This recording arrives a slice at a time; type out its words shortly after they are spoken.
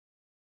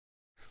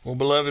Well,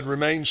 beloved,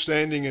 remain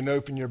standing and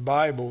open your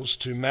Bibles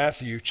to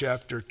Matthew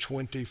chapter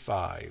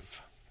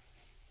 25.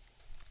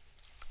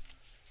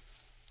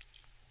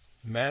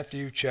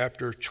 Matthew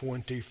chapter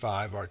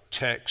 25. Our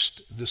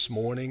text this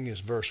morning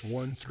is verse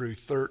 1 through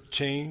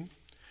 13.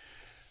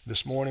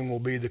 This morning will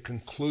be the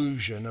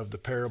conclusion of the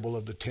parable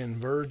of the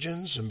 10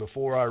 virgins. And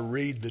before I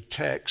read the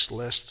text,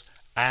 let's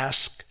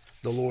ask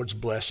the Lord's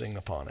blessing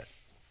upon it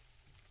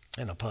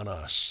and upon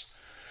us.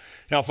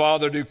 Now,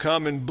 Father, do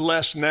come and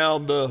bless now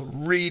the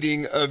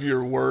reading of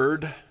your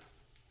word,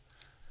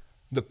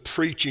 the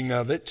preaching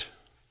of it.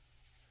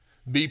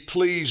 Be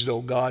pleased, O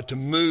God, to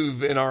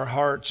move in our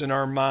hearts and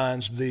our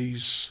minds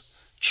these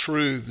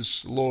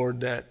truths,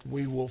 Lord, that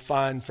we will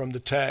find from the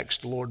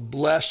text. Lord,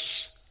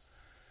 bless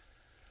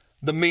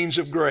the means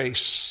of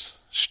grace.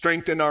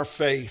 Strengthen our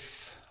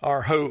faith,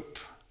 our hope,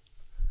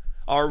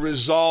 our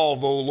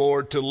resolve, O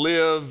Lord, to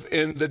live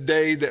in the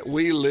day that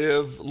we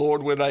live,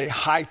 Lord, with a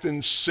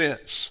heightened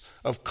sense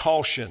of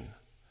caution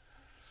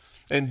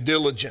and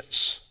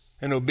diligence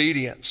and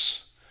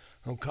obedience.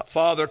 Oh,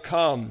 Father,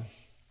 come,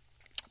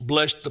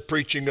 bless the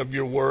preaching of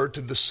your word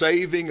to the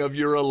saving of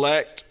your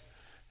elect.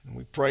 And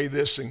we pray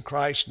this in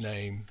Christ's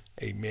name.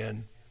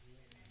 Amen.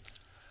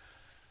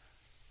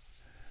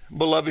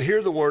 Beloved,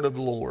 hear the word of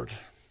the Lord.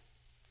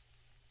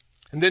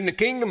 And then the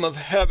kingdom of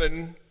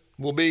heaven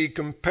will be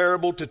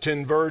comparable to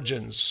 10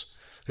 virgins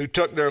who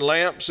took their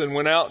lamps and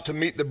went out to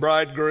meet the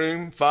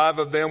bridegroom. 5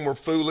 of them were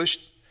foolish,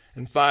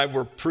 and 5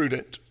 were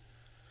prudent.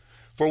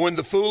 For when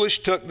the foolish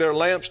took their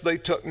lamps, they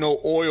took no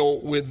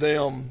oil with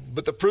them,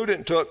 but the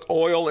prudent took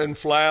oil in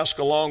flask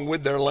along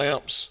with their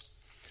lamps.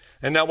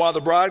 And now while the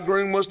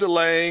bridegroom was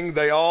delaying,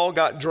 they all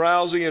got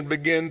drowsy and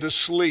began to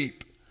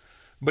sleep.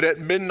 But at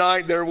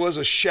midnight there was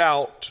a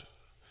shout,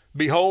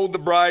 "Behold, the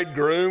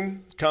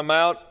bridegroom, come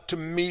out to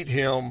meet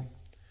him."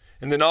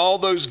 And then all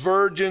those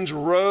virgins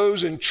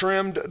rose and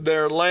trimmed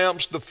their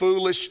lamps. The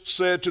foolish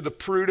said to the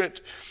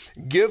prudent,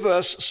 "Give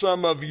us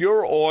some of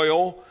your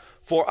oil,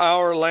 for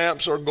our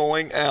lamps are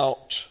going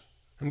out."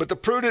 But the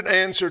prudent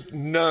answered,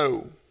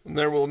 "No,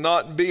 there will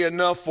not be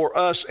enough for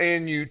us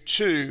and you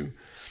too.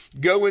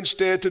 Go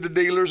instead to the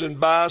dealers and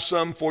buy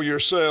some for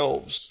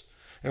yourselves."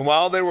 And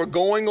while they were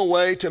going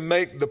away to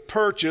make the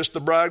purchase,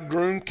 the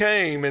bridegroom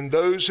came, and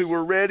those who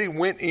were ready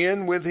went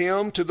in with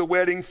him to the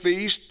wedding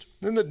feast.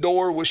 Then the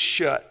door was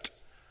shut.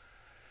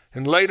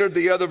 And later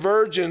the other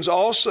virgins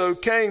also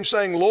came,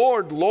 saying,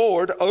 "Lord,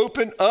 Lord,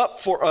 open up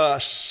for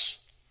us."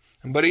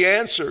 But he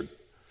answered,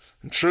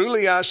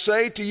 "Truly I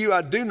say to you,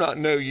 I do not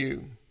know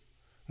you.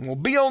 Well,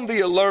 be on the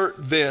alert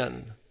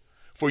then,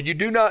 for you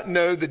do not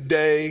know the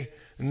day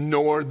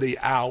nor the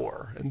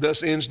hour." And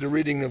thus ends the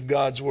reading of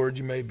God's word.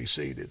 You may be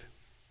seated.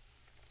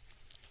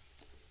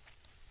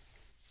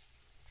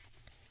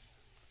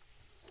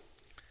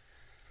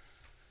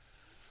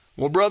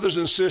 Well, brothers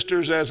and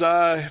sisters, as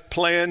I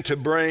plan to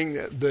bring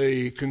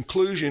the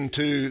conclusion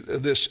to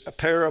this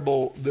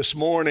parable this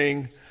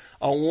morning,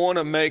 I want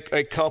to make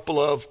a couple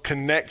of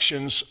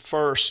connections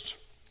first.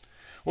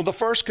 Well, the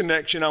first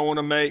connection I want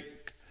to make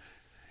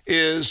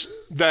is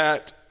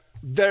that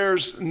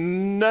there's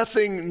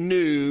nothing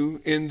new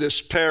in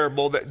this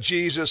parable that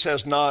Jesus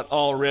has not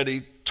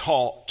already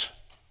taught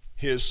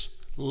his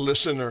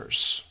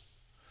listeners.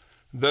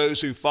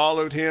 Those who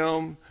followed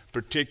him,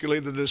 particularly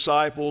the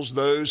disciples,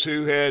 those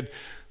who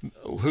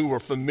were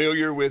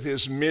familiar with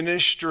his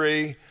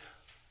ministry,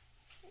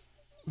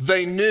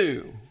 they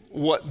knew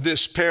what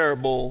this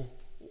parable,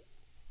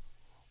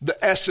 the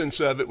essence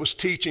of it, was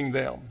teaching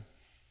them.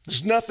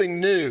 There's nothing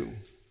new.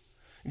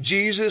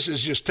 Jesus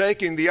is just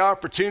taking the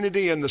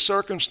opportunity and the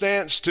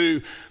circumstance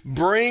to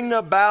bring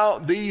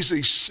about these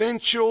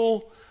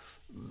essential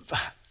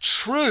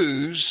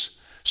truths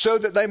so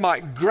that they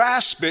might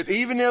grasp it,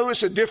 even though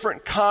it's a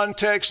different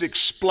context,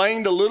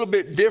 explained a little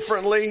bit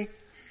differently.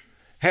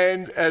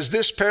 And as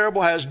this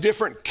parable has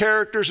different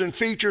characters and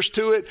features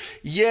to it,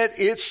 yet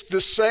it's the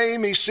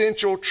same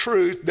essential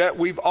truth that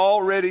we've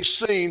already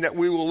seen that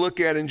we will look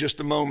at in just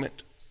a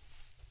moment.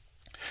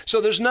 So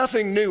there's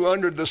nothing new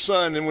under the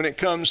sun, and when it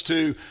comes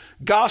to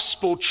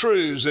gospel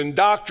truths and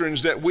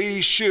doctrines that we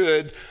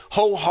should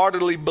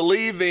wholeheartedly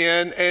believe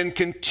in and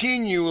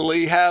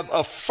continually have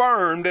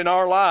affirmed in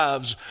our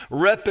lives.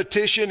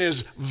 Repetition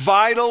is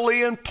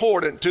vitally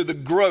important to the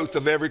growth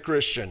of every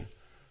Christian.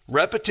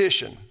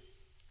 Repetition.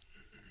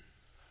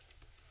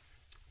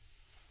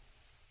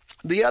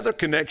 The other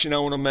connection I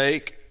want to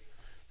make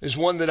is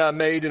one that I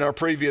made in our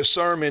previous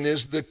sermon,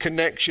 is the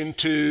connection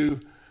to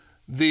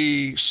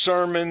the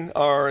sermon,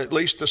 or at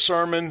least the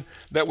sermon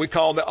that we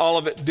call the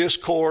Olivet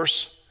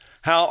Discourse,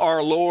 how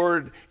our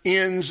Lord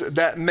ends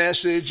that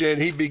message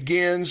and he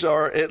begins,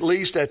 or at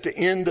least at the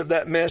end of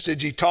that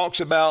message, he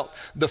talks about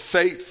the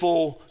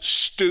faithful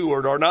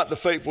steward, or not the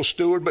faithful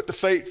steward, but the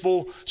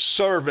faithful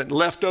servant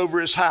left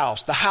over his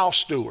house, the house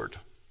steward.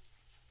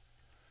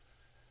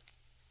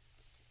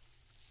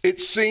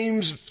 It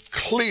seems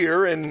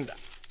clear, and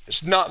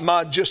it's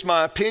not just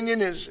my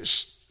opinion,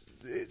 it's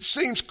it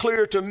seems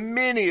clear to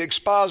many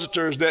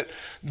expositors that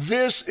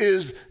this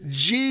is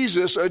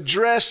Jesus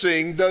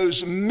addressing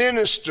those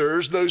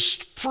ministers, those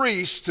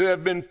priests who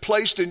have been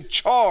placed in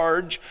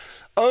charge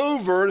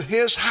over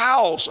his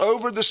house,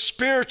 over the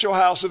spiritual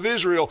house of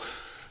Israel,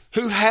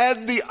 who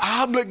had the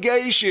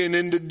obligation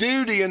and the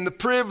duty and the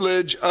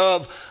privilege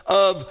of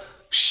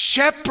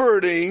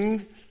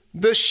shepherding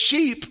the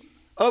sheep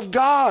of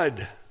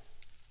God.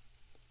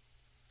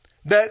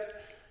 That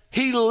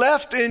he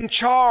left in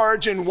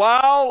charge, and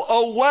while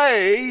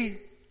away,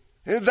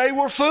 they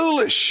were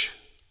foolish.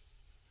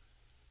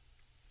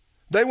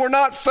 They were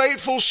not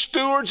faithful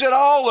stewards at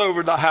all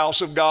over the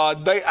house of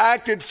God. They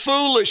acted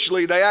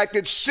foolishly. They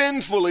acted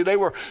sinfully. They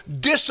were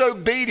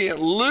disobedient.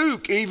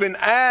 Luke even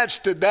adds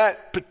to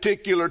that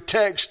particular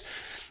text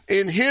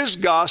in his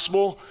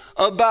gospel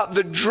about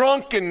the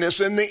drunkenness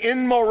and the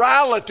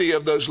immorality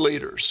of those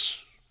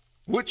leaders,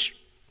 which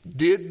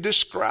did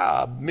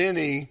describe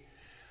many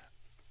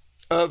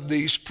of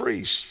these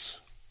priests.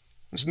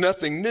 It's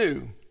nothing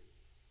new.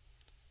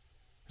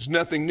 It's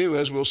nothing new,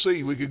 as we'll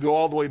see. We could go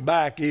all the way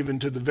back even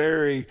to the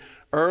very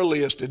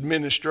earliest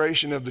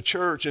administration of the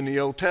church in the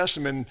Old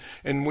Testament,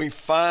 and we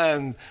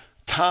find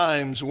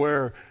times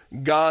where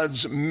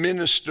God's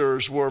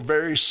ministers were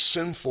very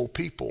sinful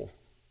people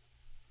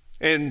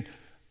and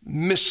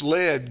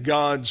misled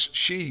God's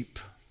sheep.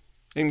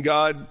 And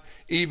God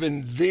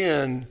even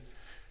then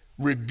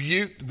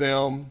rebuked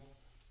them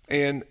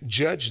and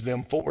judged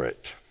them for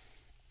it.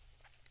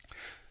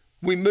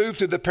 We move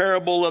to the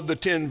parable of the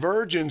 10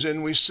 virgins,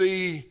 and we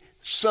see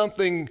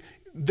something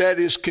that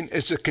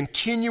it's a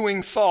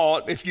continuing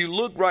thought. If you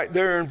look right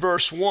there in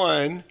verse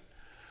 1,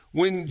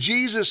 when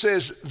Jesus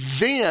says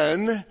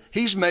then,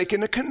 he's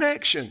making a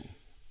connection.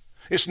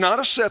 It's not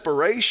a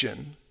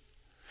separation.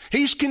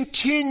 He's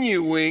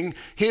continuing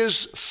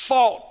his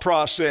thought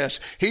process.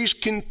 He's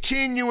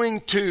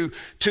continuing to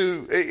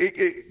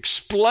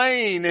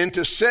explain and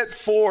to set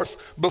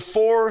forth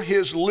before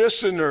his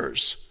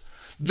listeners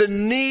the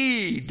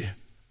need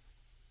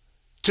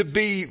to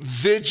be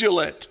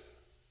vigilant,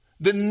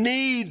 the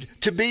need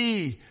to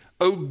be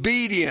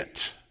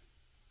obedient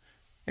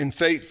and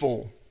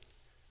faithful.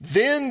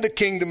 Then the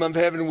kingdom of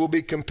heaven will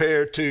be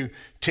compared to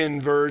 10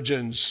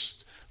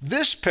 virgins.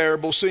 This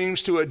parable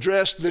seems to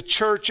address the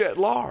church at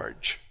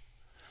large.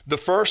 The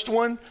first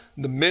one,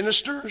 the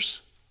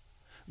ministers.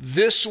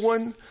 This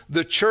one,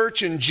 the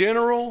church in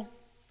general.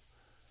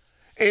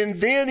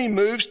 And then he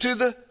moves to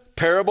the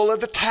parable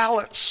of the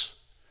talents.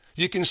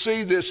 You can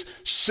see this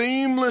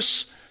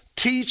seamless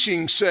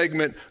teaching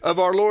segment of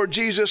our Lord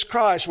Jesus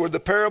Christ, where the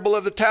parable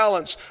of the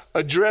talents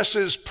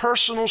addresses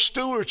personal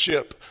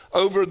stewardship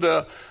over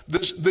the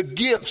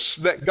gifts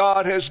that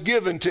God has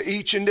given to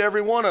each and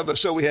every one of us.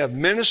 So we have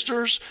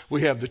ministers,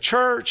 we have the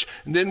church,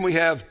 and then we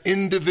have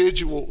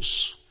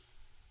individuals.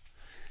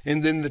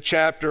 And then the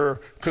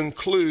chapter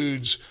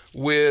concludes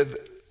with,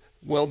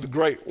 the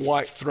great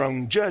white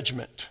throne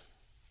judgment.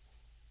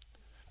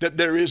 That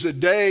there is a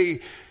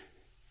day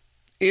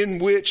in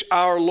which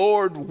our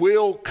Lord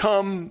will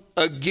come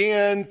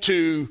again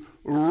to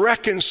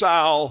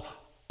reconcile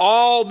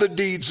all the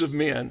deeds of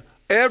men,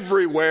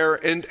 everywhere,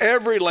 in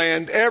every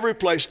land, every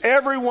place.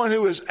 Everyone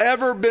who has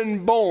ever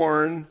been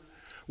born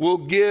will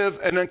give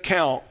an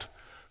account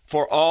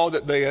for all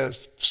that they have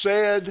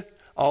said,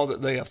 all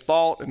that they have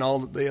thought, and all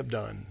that they have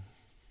done.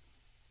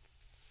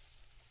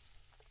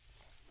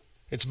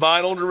 It's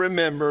vital to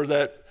remember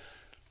that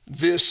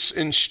this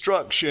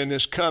instruction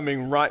is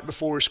coming right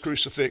before his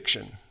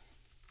crucifixion.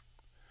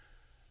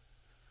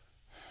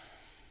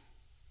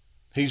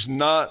 He's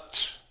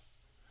not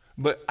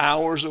but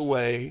hours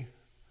away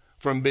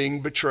from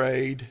being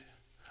betrayed,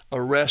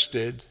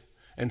 arrested,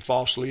 and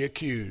falsely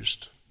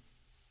accused.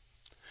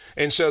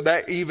 And so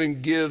that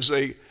even gives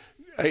at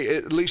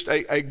least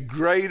a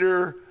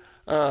greater,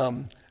 a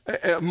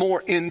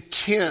more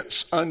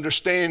intense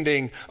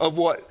understanding of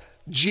what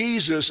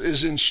Jesus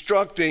is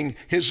instructing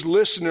his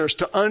listeners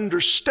to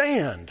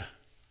understand,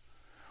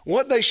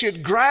 what they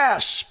should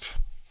grasp.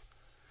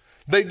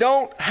 They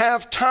don't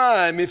have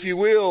time, if you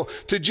will,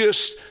 to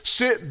just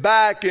sit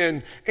back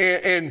and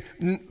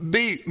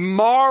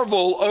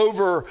marvel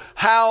over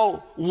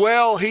how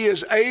well he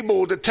is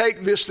able to take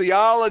this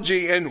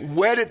theology and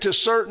wed it to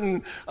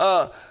certain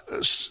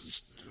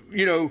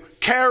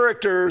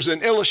characters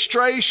and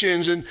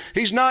illustrations. And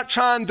he's not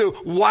trying to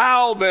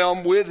wow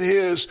them with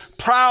his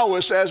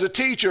prowess as a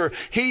teacher.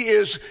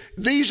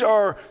 These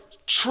are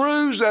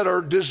truths that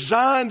are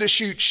designed to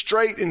shoot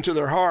straight into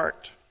their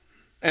heart,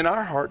 and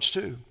our hearts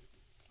too.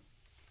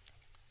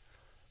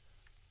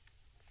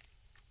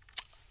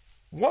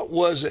 What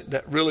was it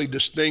that really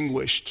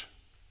distinguished?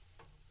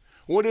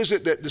 What is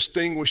it that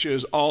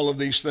distinguishes all of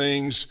these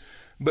things,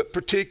 but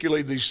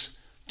particularly these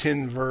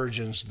 10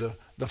 virgins,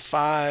 the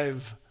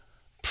 5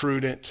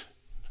 prudent,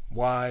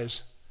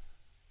 wise,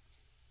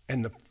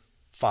 and the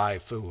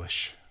 5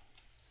 foolish?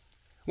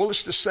 Well,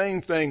 it's the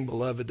same thing,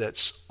 beloved,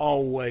 that's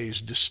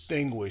always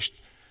distinguished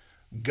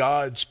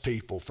God's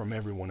people from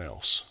everyone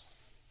else.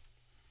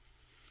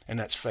 And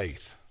that's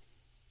faith.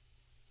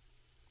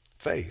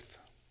 Faith.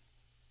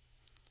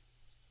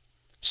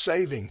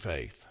 saving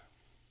faith.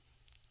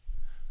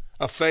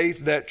 A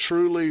faith that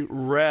truly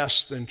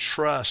rests and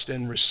trusts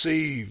and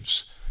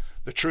receives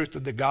the truth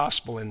of the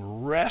gospel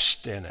and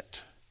rests in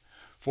it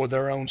for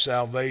their own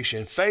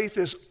salvation. Faith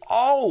has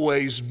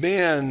always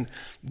been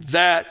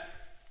that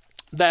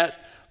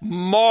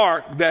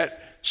mark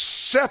that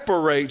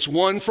separates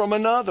one from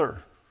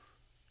another.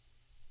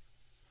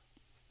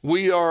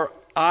 We are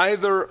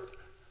either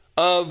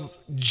of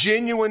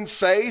genuine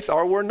faith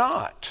or we're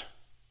not.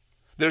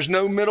 There's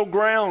no middle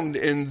ground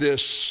in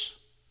this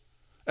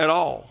at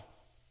all.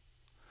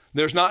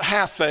 There's not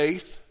half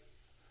faith.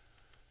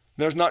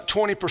 There's not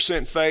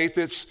 20% faith.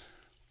 It's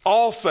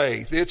all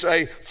faith. It's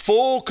a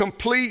full,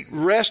 complete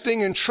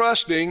resting and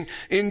trusting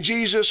in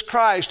Jesus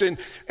Christ. And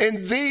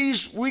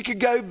these, we could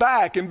go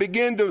back and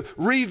begin to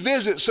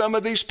revisit some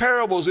of these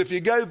parables. If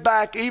you go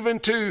back even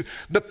to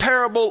the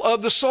parable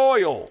of the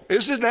soil,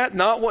 isn't that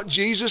not what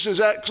Jesus is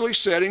actually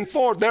setting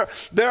forth?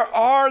 There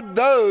are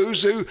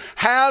those who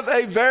have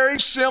a very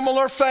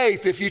similar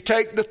faith. If you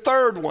take the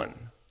third one,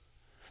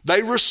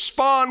 they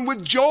respond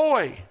with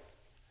joy.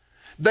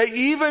 They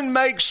even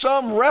make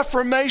some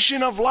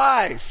reformation of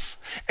life.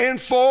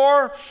 And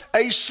for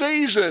a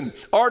season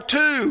or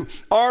two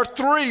or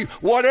three,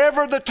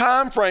 whatever the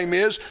time frame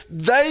is,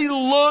 they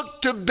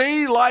look to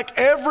be like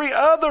every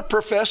other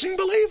professing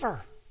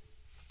believer.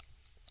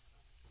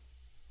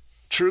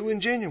 True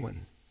and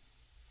genuine.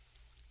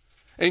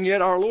 And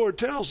yet our Lord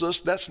tells us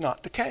that's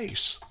not the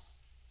case.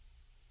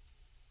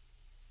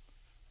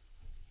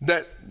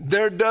 That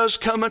there does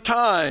come a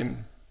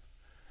time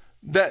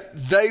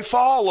that they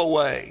fall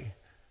away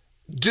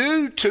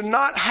due to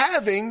not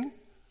having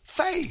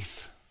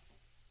faith.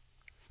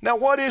 Now,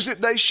 what is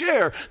it they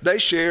share? They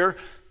share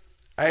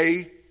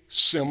a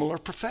similar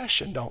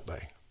profession, don't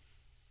they?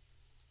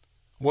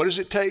 What does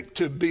it take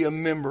to be a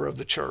member of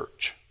the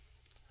church?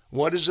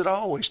 What is it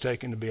always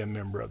taken to be a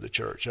member of the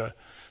church? A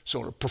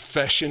sort of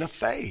profession of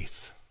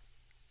faith.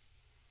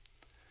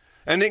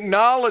 An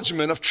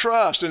acknowledgement of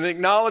trust, an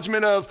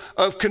acknowledgement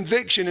of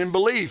conviction and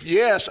belief.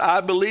 Yes, I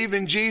believe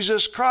in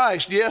Jesus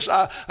Christ. Yes,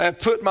 I have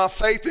put my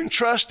faith and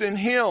trust in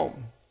Him.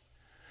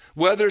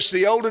 Whether it's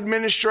the old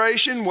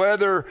administration,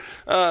 whether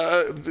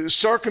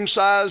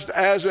circumcised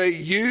as a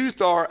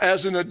youth or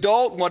as an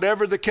adult,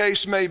 whatever the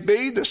case may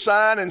be, the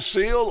sign and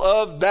seal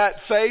of that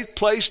faith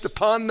placed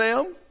upon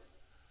them.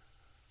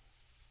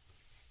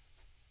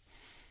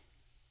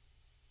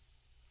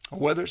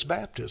 Whether it's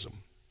baptism.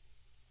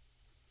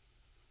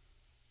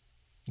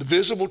 The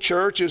visible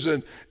church is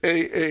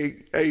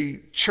a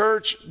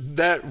church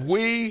that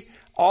we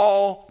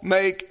all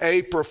make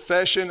a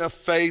profession of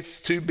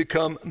faith to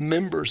become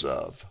members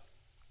of.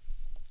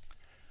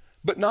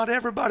 But not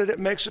everybody that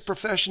makes a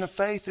profession of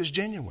faith is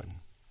genuine.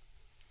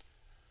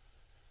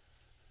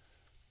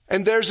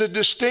 And there's a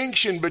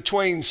distinction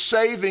between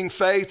saving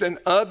faith and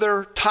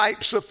other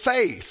types of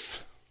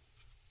faith.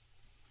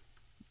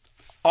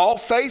 All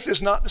faith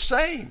is not the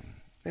same.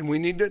 And we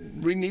need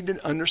to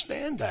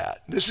understand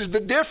that. This is the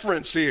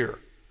difference here.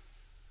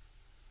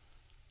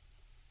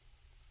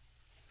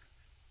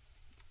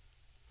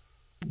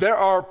 There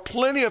are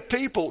plenty of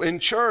people in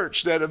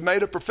church that have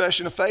made a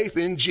profession of faith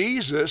in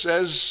Jesus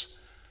as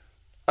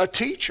a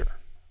teacher,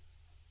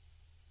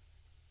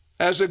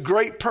 as a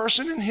great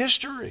person in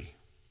history,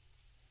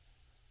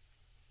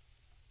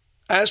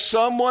 as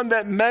someone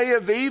that may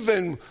have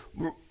even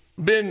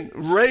been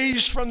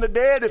raised from the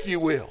dead, if you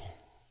will.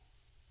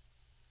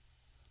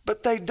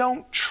 But they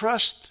don't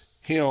trust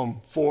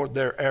Him for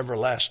their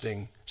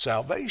everlasting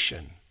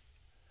salvation.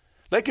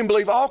 They can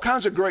believe all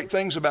kinds of great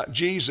things about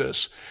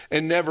Jesus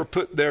and never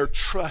put their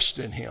trust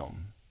in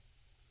Him.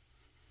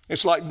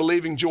 It's like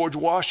believing George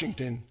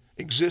Washington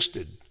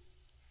existed.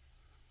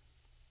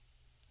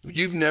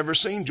 You've never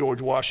seen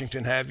George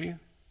Washington, have you?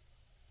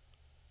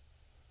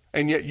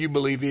 And yet you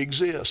believe he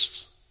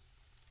exists.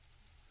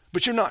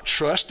 But you're not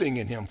trusting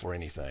in him for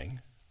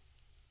anything.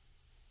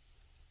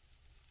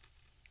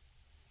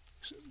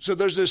 So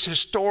there's this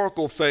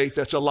historical faith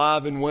that's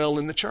alive and well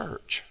in the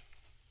church.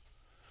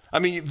 I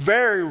mean,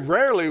 very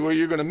rarely were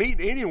you going to meet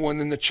anyone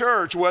in the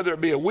church, whether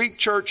it be a weak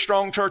church,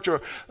 strong church,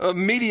 or a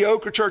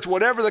mediocre church,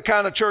 whatever the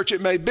kind of church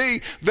it may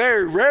be,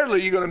 very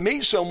rarely you're going to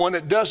meet someone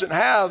that doesn't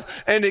have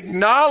an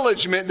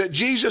acknowledgement that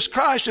Jesus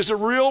Christ is a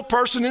real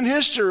person in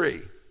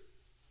history.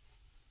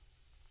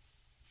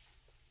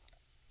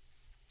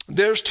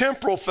 There's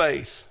temporal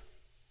faith.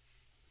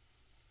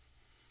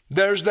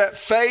 There's that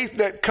faith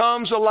that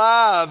comes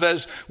alive,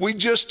 as we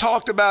just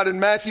talked about in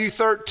Matthew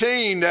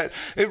 13, that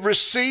it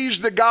receives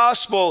the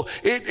gospel.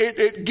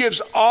 It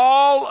gives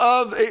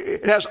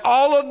it has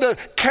all of the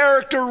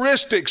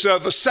characteristics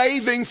of a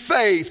saving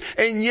faith,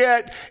 and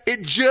yet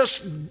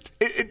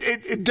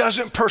it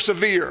doesn't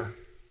persevere.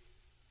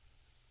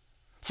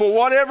 For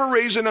whatever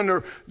reason,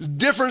 under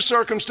different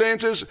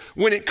circumstances,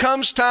 when it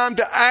comes time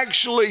to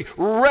actually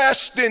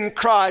rest in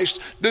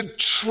Christ, to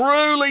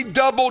truly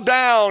double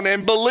down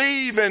and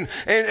believe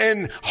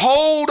and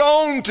hold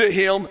on to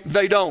Him,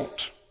 they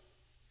don't.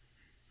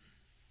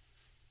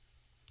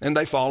 And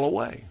they fall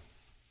away.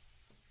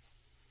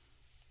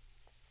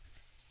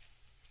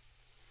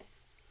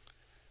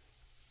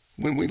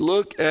 when we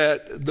look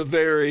at the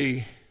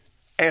very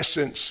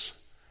essence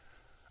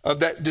of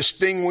that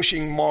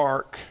distinguishing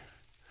mark,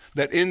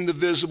 that in the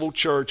visible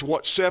church,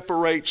 what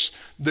separates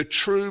the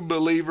true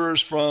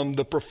believers from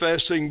the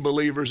professing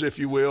believers, if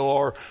you will,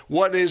 or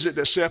what is it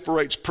that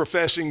separates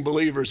professing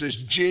believers is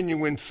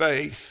genuine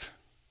faith.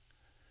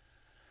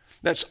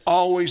 That's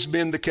always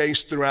been the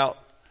case throughout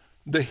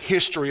the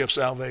history of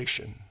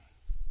salvation.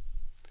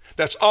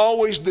 That's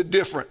always the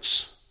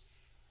difference.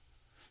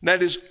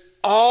 That is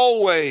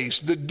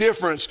always the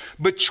difference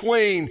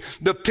between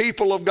the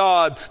people of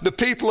God, the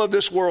people of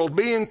this world,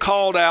 being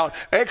called out,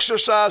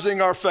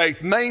 exercising our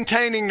faith,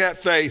 maintaining that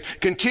faith,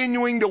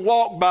 continuing to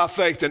walk by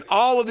faith, and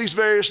all of these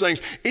various things.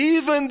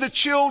 Even the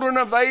children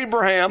of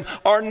Abraham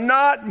are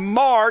not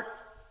marked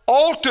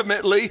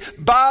ultimately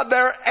by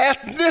their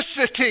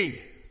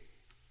ethnicity.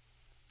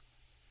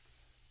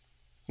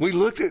 We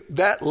looked at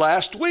that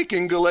last week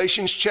in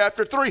Galatians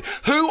chapter 3.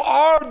 Who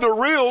are the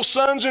real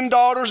sons and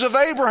daughters of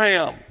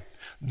Abraham?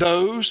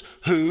 Those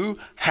who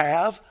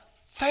have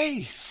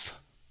faith.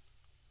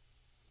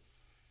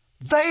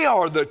 They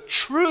are the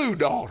true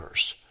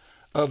daughters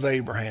of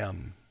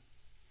Abraham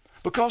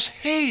because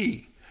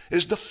he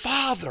is the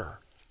father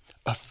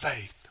of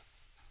faith.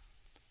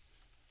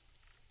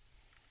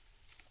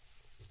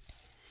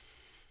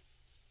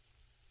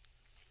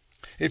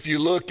 If you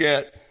look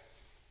at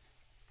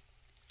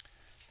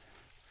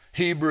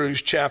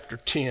Hebrews chapter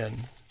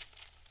 10,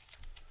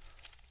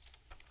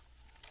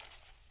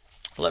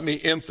 let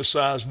me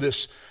emphasize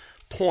this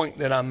point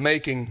that I'm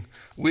making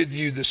with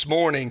you this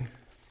morning.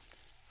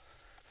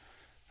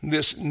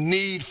 This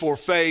need for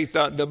faith.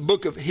 The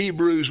book of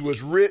Hebrews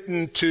was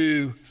written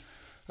to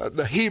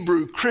the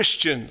Hebrew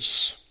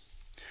Christians,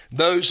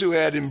 those who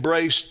had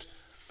embraced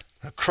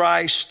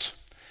Christ,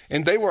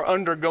 and they were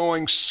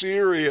undergoing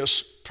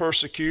serious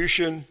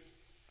persecution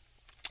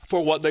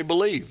for what they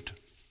believed,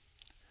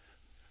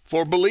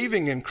 for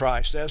believing in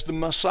Christ as the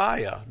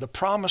Messiah, the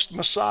promised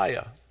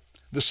Messiah,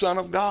 the Son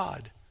of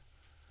God.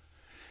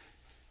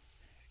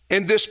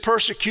 And this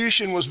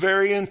persecution was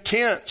very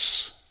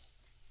intense.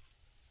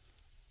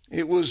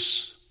 It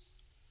was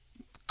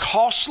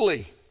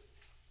costly.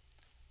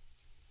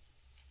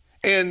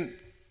 And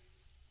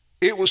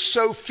it was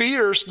so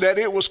fierce that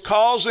it was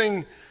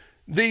causing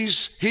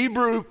these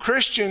Hebrew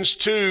Christians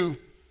to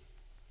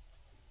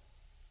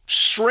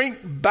shrink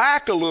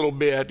back a little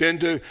bit and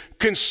to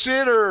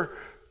consider,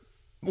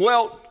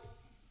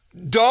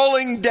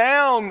 dulling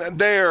down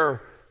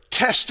their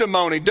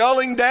testimony,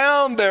 dulling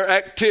down their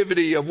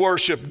activity of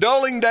worship,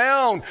 dulling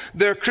down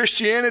their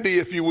Christianity,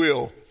 if you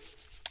will,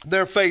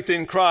 their faith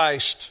in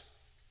Christ.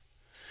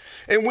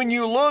 And when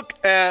you look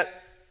at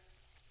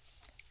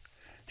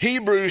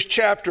Hebrews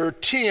chapter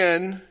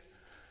 10,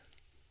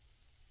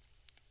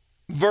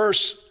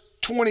 verse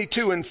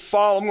 22 and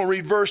follow, I'm going to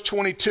read verse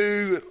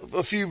 22,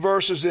 a few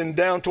verses, and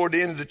down toward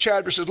the end of the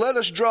chapter, it says, "Let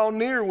us draw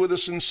near with a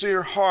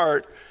sincere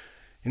heart,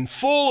 in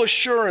full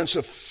assurance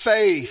of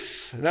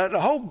faith." Now,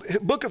 the whole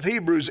book of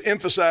Hebrews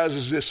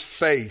emphasizes this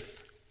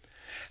faith.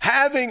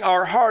 "Having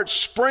our hearts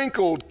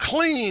sprinkled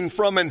clean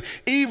from an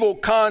evil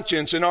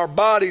conscience and our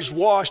bodies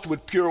washed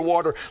with pure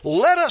water,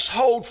 let us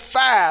hold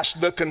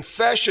fast the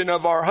confession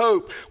of our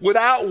hope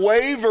without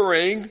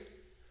wavering,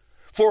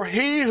 for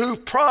he who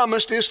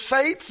promised is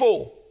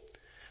faithful.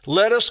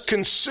 Let us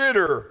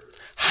consider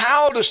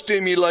how to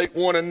stimulate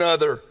one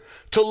another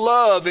to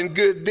love and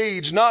good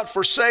deeds, not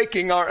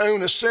forsaking our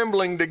own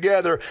assembling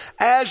together,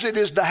 as it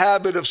is the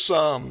habit of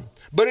some,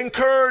 but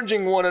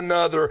encouraging one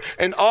another,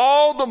 and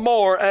all the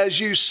more as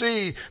you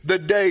see the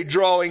day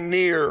drawing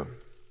near."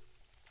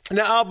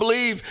 Now, I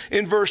believe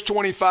in verse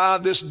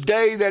 25, this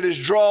day that is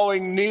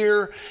drawing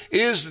near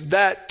is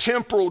that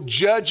temporal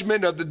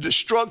judgment of the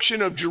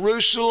destruction of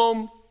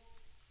Jerusalem.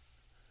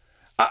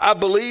 I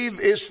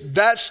believe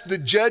that's the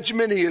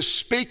judgment he is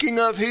speaking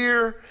of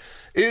here.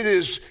 It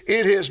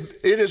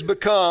has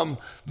become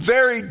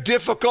very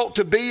difficult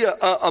to be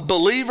a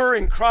believer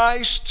in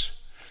Christ.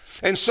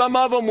 And some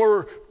of them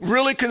were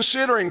really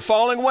considering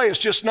falling away. It's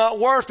just not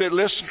worth it.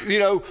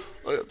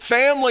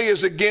 Family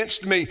is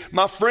against me.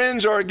 My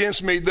friends are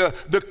against me.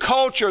 The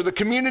culture, the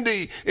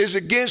community is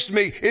against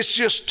me. It's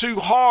just too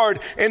hard.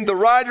 And the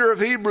writer of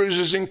Hebrews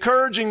is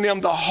encouraging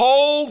them to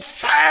hold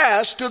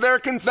fast to their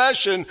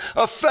confession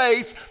of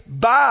faith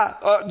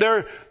by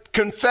their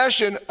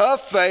confession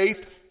of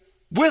faith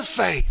with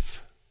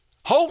faith.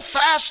 Hold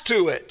fast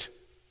to it.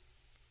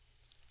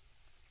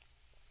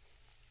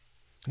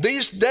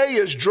 This day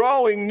is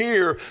drawing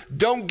near.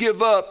 Don't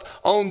give up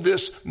on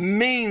this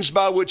means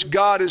by which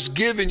God has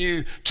given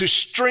you to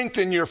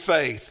strengthen your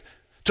faith,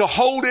 to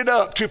hold it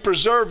up, to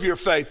preserve your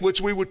faith,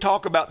 which we would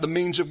talk about the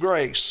means of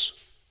grace.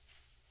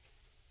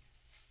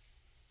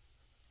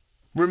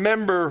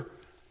 Remember,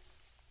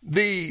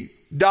 the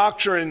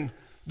doctrine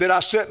that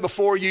I set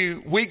before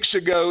you weeks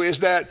ago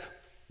is that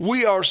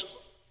we are,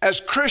 as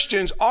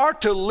Christians, are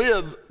to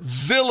live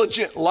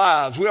vigilant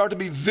lives. We are to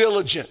be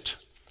vigilant.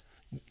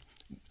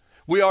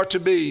 We are to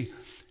be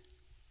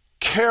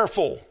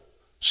careful,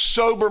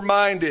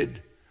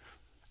 sober-minded,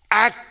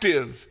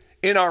 active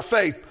in our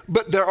faith,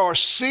 but there are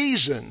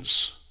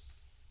seasons.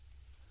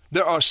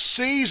 There are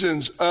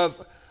seasons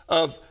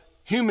of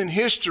human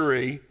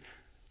history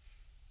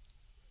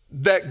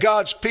that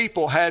God's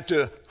people had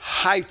to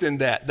heighten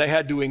that. They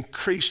had to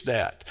increase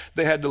that.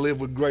 They had to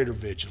live with greater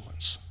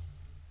vigilance.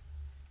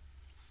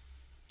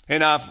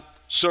 And I've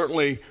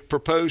certainly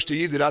proposed to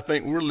you that I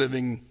think we're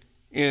living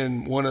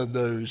in one of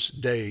those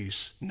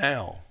days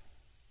now,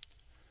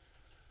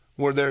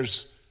 where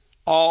there's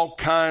all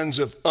kinds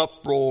of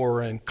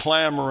uproar and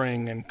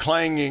clamoring and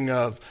clanging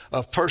of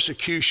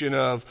persecution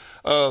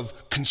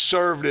of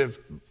conservative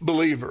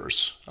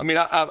believers. I mean,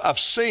 I've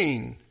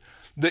seen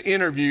the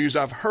interviews.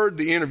 I've heard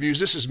the interviews.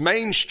 This is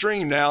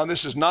mainstream now.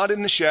 This is not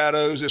in the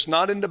shadows. It's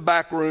not in the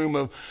back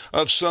room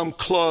of some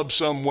club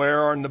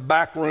somewhere or in the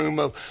back room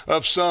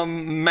of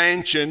some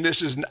mansion.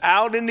 This is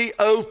out in the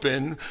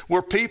open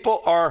where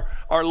people are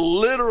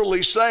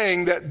literally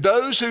saying that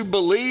those who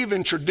believe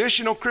in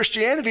traditional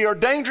Christianity are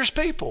dangerous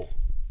people.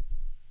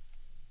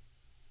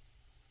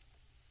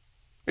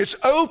 It's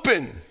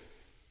open.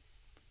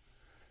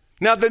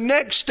 Now, the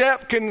next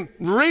step can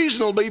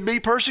reasonably be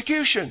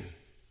persecution.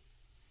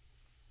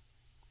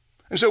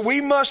 And so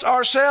we must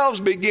ourselves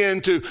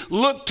begin to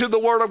look to the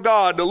Word of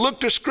God, to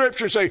look to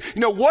Scripture and say,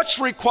 what's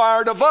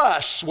required of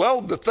us? Well,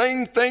 the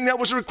thing that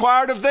was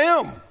required of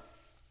them,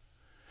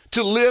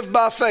 to live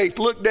by faith.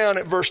 Look down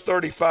at verse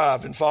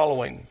 35 and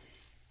following.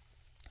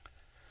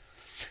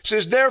 It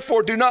says,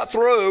 therefore, do not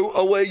throw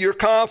away your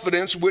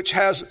confidence, which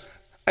has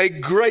a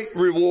great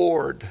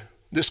reward.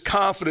 This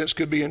confidence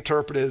could be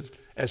interpreted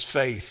as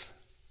faith.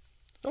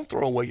 Don't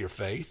throw away your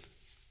faith.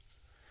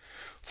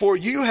 For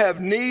you have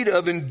need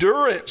of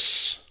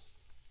endurance,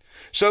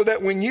 so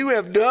that when you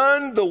have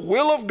done the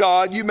will of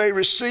God, you may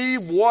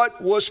receive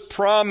what was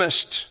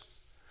promised.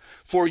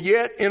 For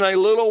yet in a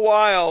little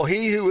while,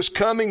 he who is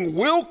coming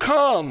will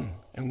come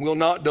and will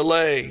not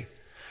delay.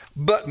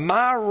 But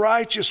my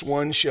righteous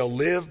one shall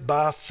live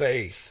by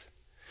faith.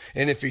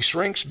 And if he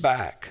shrinks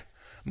back,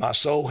 my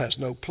soul has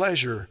no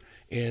pleasure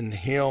in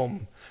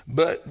him.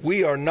 But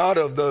we are not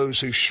of those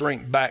who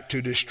shrink back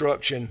to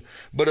destruction,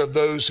 but of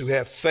those who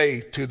have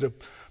faith to the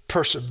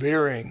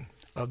persevering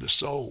of the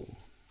soul.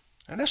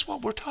 And that's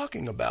what we're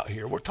talking about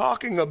here. We're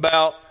talking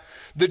about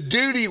the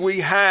duty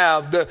we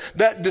have,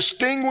 that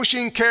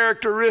distinguishing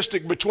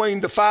characteristic between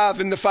the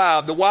 5 and the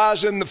 5, the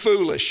wise and the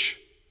foolish.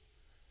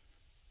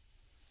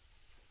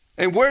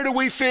 And where do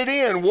we fit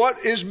in? What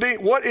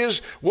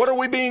are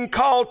we being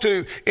called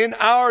to in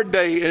our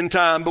day and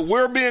time? But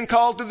we're being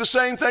called to the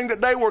same thing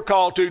that they were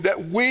called to,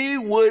 that we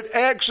would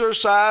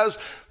exercise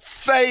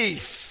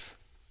faith.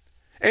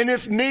 And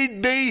if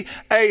need be,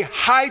 a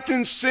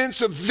heightened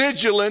sense of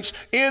vigilance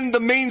in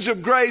the means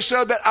of grace,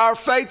 so that our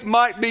faith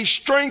might be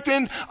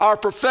strengthened, our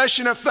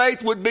profession of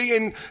faith would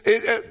be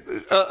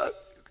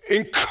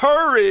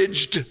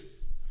encouraged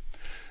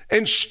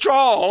and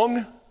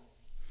strong,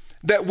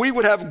 that we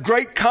would have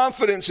great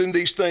confidence in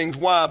these things.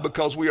 Why?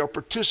 Because we are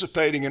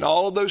participating in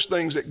all of those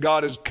things that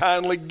God has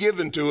kindly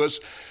given to us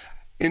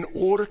in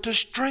order to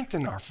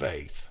strengthen our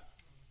faith.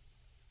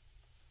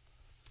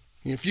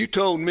 If you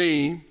told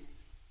me,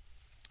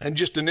 and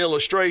just an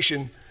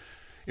illustration,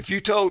 if you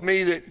told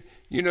me that,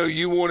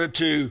 you wanted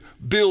to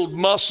build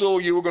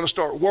muscle, you were going to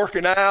start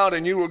working out,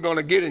 and you were going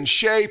to get in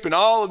shape and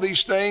all of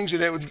these things,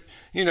 and it would,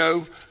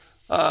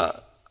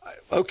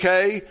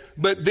 okay.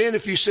 But then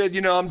if you said,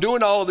 I'm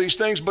doing all of these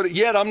things, but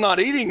yet I'm not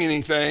eating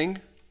anything,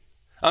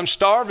 I'm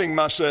starving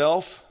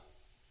myself,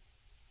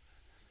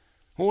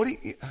 what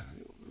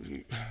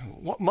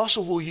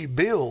muscle will you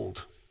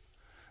build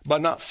by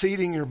not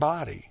feeding your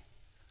body?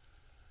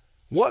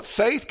 What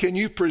faith can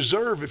you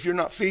preserve if you're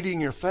not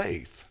feeding your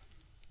faith?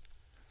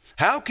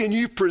 How can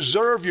you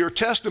preserve your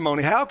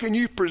testimony? How can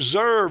you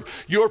preserve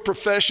your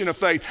profession of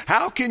faith?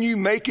 How can you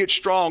make it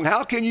strong?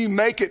 How can you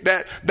make it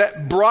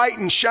that bright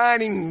and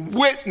shining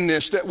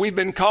witness that we've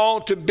been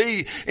called to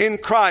be in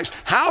Christ?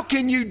 How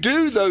can you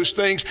do those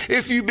things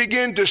if you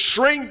begin to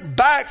shrink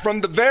back from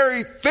the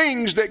very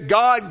things that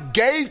God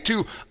gave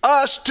to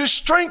us to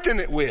strengthen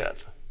it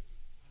with?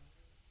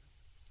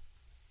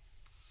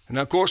 And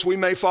of course, we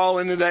may fall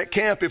into that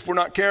camp if we're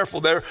not careful.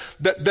 There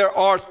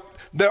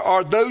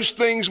are those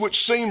things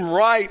which seem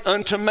right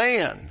unto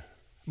man,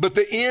 but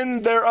the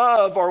end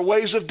thereof are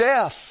ways of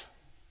death.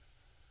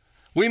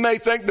 We may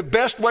think the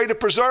best way to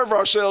preserve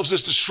ourselves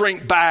is to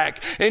shrink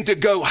back and to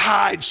go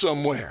hide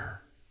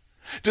somewhere,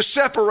 to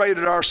separate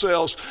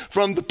ourselves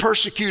from the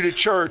persecuted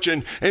church,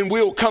 and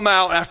we'll come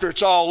out after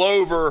it's all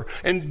over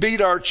and beat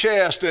our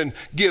chest and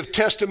give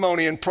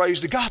testimony and praise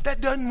to God.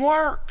 That doesn't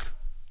work.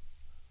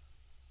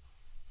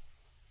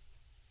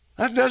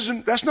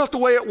 That's not the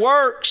way it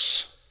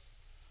works.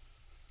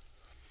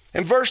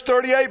 In verse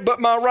 38, but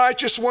my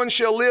righteous one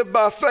shall live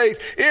by faith.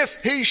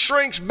 If he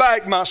shrinks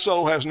back, my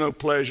soul has no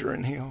pleasure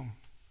in him.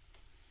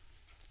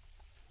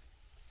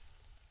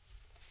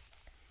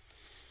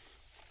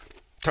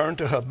 Turn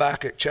to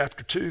Habakkuk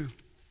chapter 2.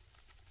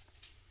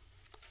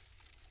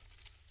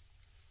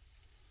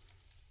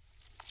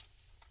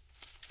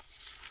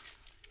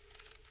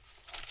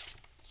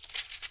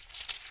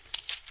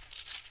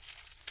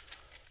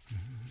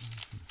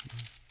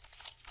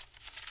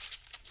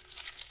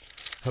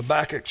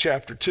 Habakkuk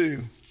chapter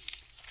 2.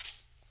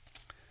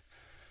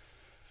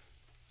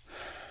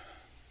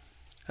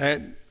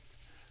 And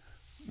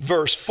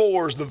verse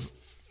 4 is the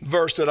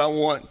verse that I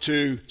want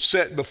to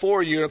set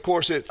before you. And of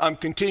course, I'm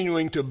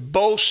continuing to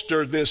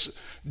bolster this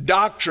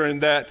doctrine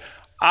that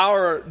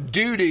our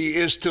duty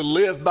is to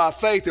live by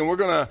faith. And we're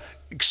going to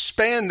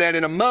expand that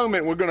in a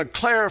moment. We're going to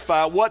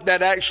clarify what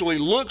that actually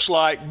looks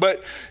like.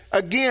 But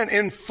again,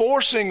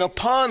 enforcing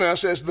upon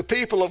us as the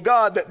people of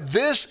God that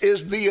this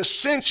is the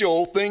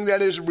essential thing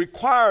that is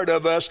required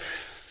of us.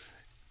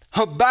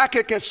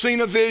 Habakkuk had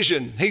seen a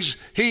vision.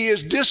 He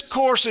is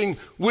discoursing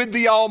with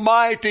the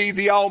Almighty.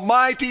 The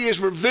Almighty is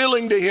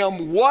revealing to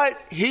him what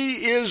he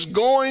is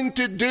going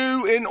to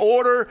do in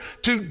order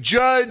to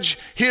judge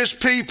his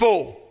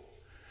people.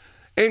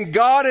 And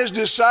God has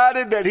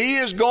decided that he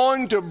is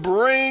going to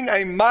bring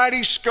a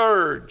mighty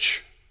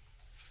scourge.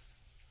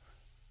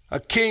 A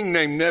king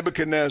named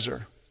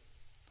Nebuchadnezzar.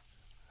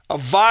 A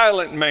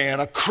violent man,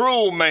 a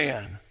cruel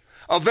man.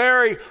 A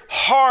very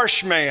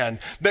harsh man,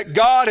 that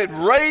God had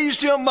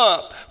raised him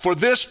up for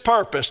this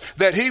purpose,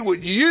 that he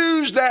would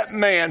use that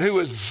man who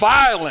is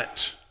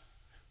violent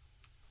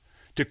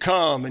to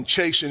come and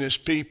chasten his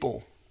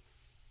people.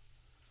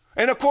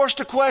 And of course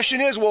the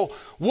question is, well,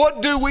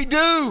 what do we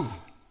do?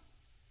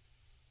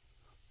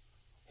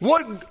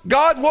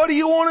 God, what do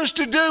you want us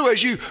to do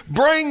as you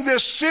bring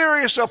this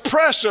serious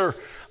oppressor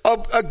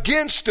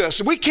against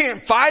us? We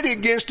can't fight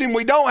against him.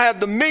 We don't have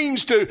the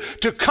means to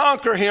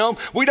conquer him.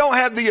 We don't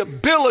have the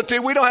ability.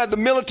 We don't have the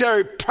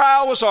military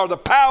prowess or the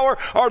power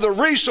or the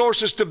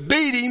resources to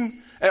beat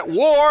him at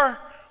war.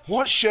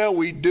 What shall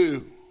we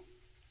do?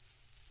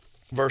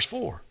 Verse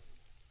 4.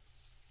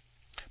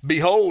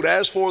 Behold,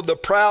 as for the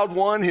proud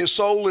one, his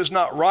soul is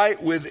not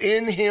right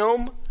within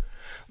him,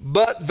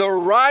 but the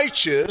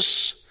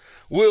righteous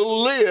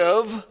will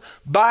live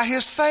by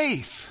his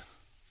faith.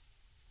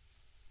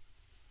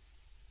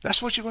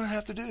 That's what you're going to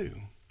have to do.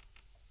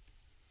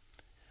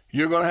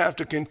 You're going to have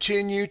to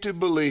continue to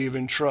believe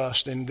and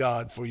trust in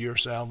God for your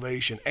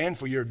salvation and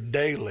for your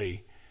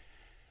daily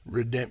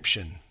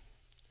redemption,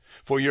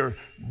 for your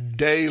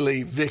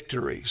daily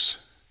victories,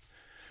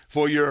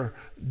 for your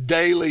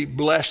daily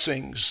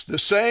blessings. The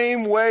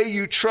same way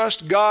you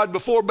trust God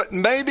before, but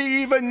maybe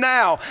even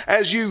now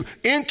as you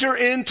enter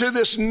into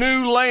this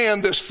new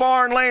land, this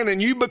foreign land,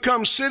 and you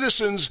become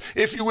citizens,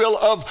 if you will,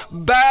 of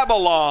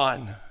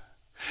Babylon.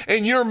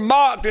 And you're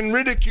mocked and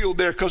ridiculed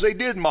there, because they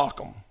did mock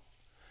them.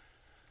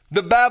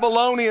 The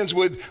Babylonians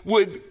would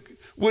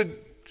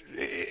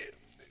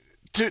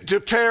to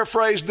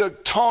paraphrase the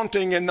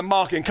taunting and the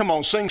mocking, come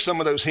on, sing some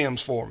of those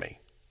hymns for me.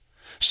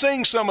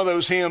 Sing some of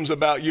those hymns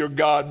about your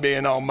God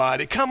being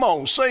almighty. Come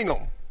on, sing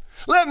them.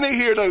 Let me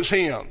hear those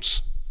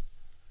hymns.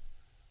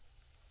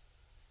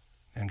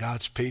 And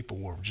God's people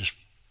were just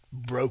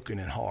broken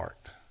in heart.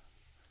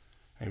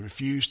 They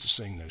refused to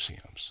sing those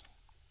hymns.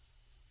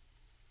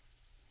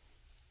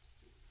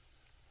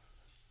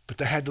 But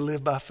they had to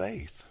live by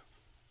faith.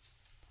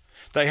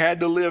 They had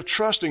to live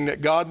trusting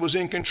that God was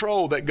in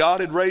control, that God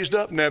had raised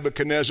up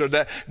Nebuchadnezzar,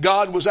 that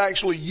God was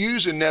actually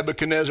using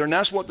Nebuchadnezzar. And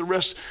that's what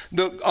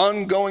the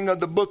ongoing of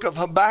the book of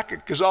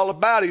Habakkuk is all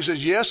about. He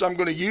says, yes, I'm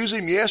going to use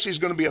him. Yes, he's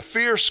going to be a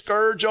fierce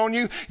scourge on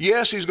you.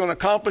 Yes, he's going to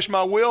accomplish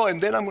my will. And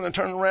then I'm going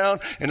to turn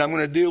around and I'm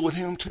going to deal with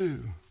him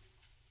too.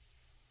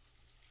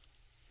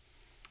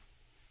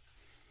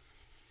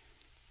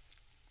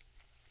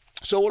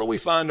 So what do we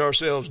find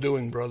ourselves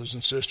doing, brothers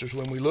and sisters,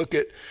 when we look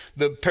at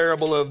the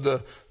parable of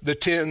the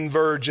 10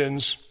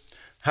 virgins?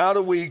 How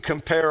do we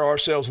compare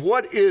ourselves?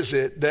 What is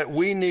it that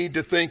we need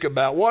to think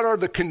about? What are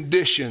the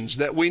conditions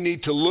that we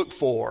need to look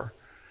for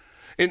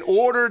in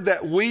order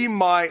that we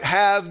might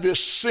have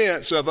this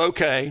sense of,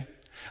 okay,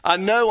 I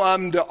know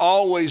I'm to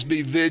always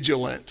be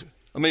vigilant.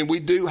 I mean, we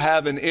do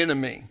have an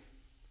enemy.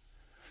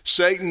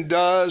 Satan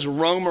does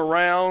roam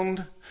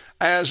around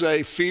as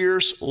a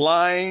fierce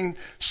lion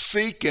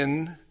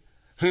seeking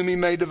whom he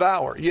may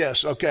devour.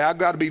 Yes, okay, I've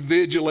got to be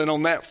vigilant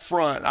on that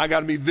front. I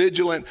got to be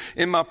vigilant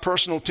in my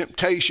personal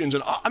temptations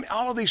and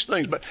all of these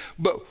things.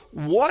 But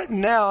what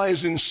now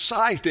is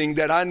inciting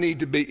that I need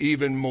to be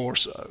even more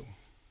so?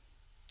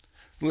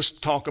 Let's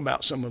talk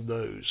about some of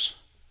those.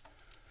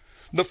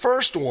 The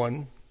first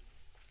one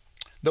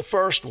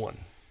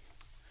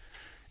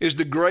is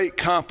the great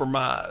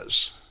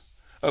compromise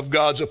of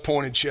God's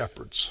appointed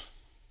shepherds.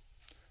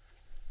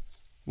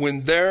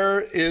 When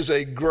there is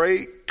a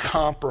great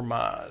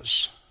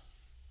compromise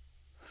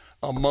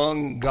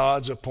among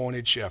God's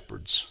appointed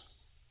shepherds,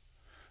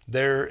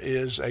 there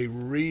is a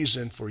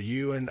reason for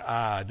you and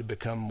I to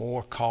become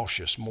more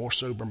cautious, more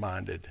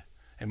sober-minded,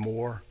 and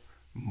more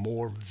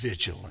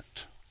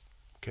vigilant.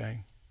 Okay?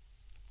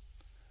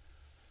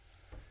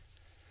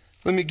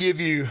 Let me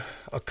give you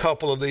a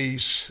couple of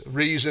these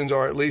reasons,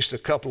 or at least a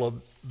couple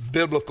of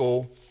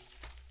biblical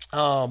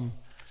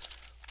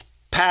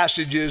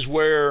passages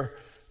where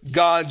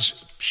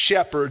God's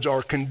shepherds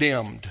are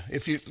condemned.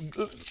 If you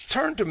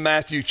turn to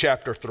Matthew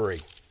chapter 3.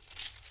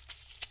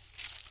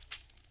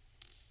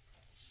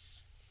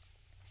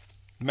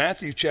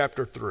 Matthew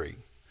chapter 3.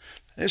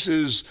 This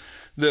is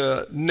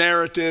the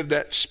narrative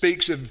that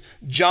speaks of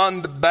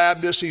John the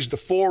Baptist. He's the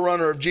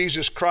forerunner of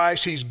Jesus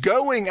Christ. He's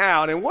going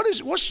out. And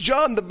what's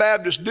John the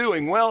Baptist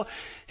doing? Well,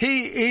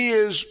 he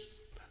is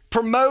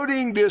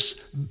promoting this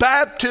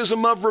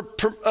baptism of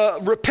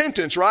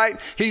repentance, right?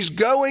 He's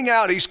going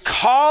out. He's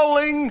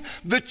calling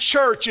the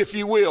church, if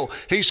you will.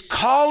 He's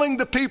calling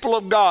the people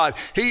of God.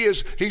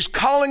 He's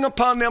calling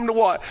upon them to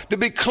what? To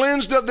be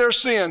cleansed of their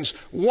sins.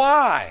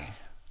 Why?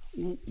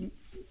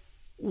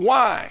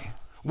 Why?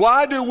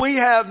 Why do we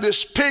have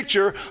this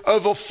picture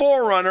of a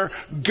forerunner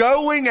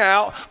going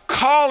out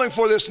calling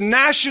for this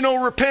national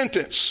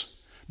repentance?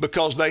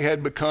 Because they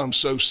had become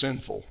so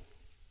sinful.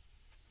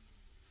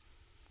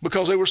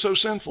 Because they were so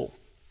sinful.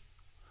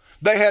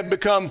 They had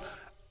become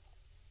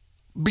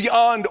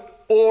beyond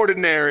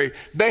ordinary.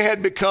 They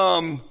had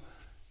become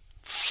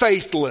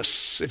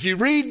faithless. If you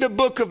read the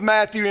book of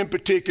Matthew in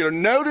particular,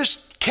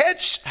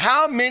 catch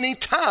how many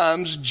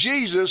times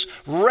Jesus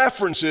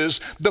references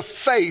the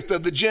faith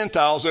of the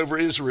Gentiles over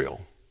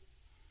Israel.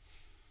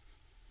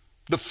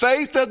 The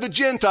faith of the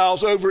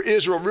Gentiles over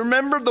Israel.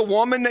 Remember the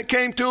woman that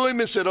came to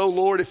him and said, "Oh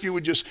Lord, if you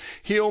would just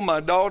heal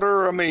my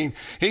daughter."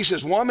 He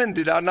says, "Woman,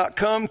 did I not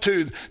come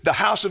to the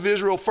house of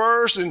Israel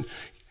first?" And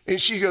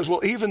she goes,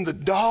 "Well, even the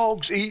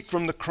dogs eat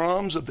from the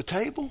crumbs of the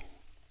table."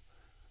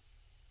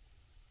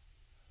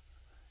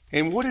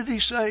 And what did he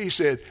say? He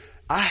said,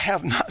 "I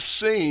have not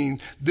seen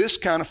this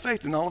kind of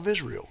faith in all of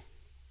Israel.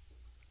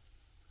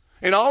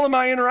 In all of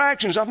my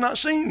interactions, I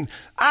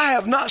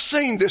have not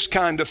seen this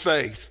kind of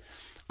faith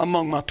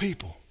among my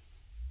people."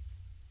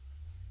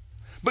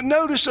 But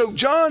notice, so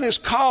John is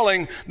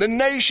calling the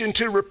nation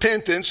to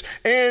repentance,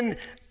 and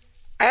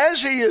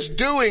as he is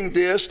doing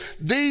this,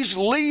 these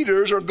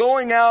leaders are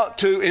going out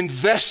to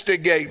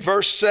investigate.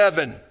 Verse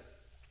 7.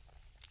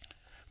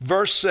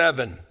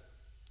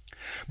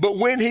 "But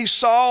when he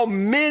saw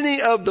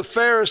many of the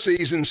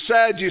Pharisees and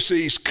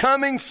Sadducees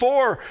coming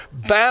for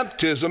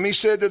baptism, he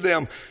said to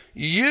them,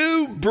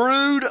 'You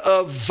brood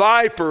of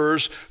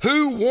vipers,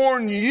 who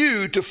warned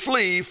you to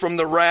flee from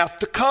the wrath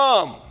to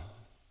come?'"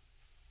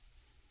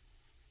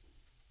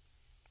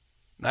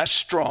 That's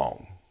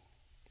strong.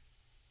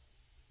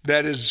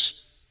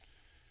 That's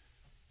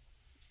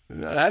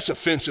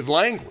offensive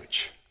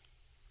language.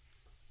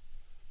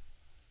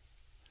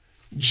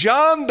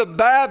 John the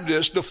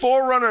Baptist, the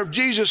forerunner of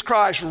Jesus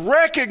Christ,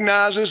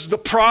 recognizes the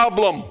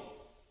problem.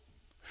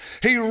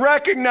 He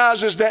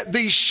recognizes that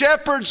these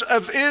shepherds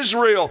of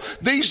Israel,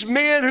 these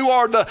men who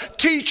are the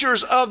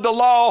teachers of the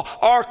law,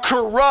 are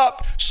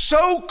corrupt,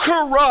 so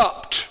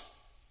corrupt.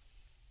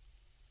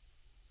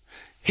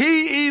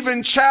 He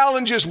even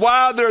challenges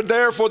why they're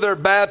there for their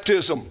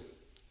baptism.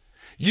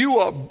 "You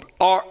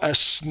are a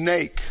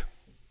snake."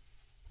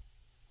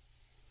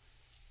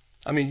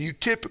 You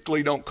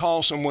typically don't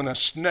call someone a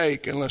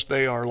snake unless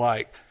they are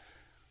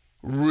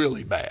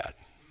really bad,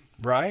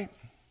 right?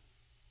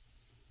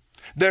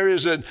 There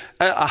is a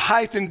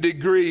heightened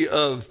degree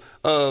of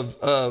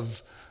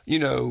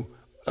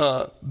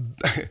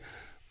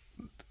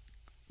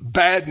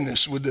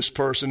badness with this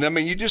person.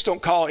 You just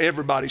don't call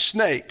everybody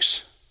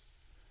snakes.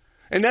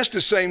 And that's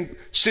the same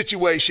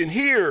situation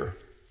here.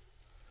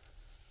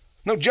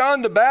 No,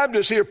 John the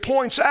Baptist here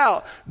points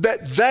out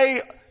that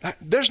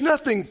there's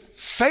nothing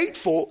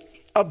fateful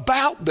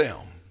about them,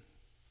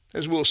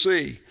 as we'll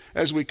see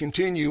as we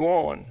continue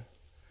on.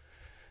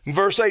 In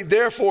verse 8,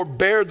 "Therefore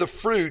bear the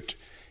fruit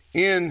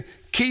in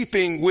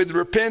keeping with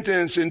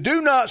repentance, and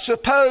do not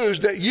suppose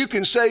that you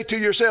can say to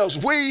yourselves,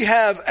 'We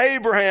have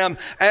Abraham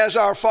as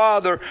our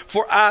father,'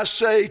 for I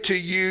say to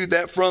you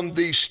that from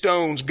these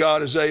stones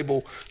God is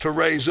able to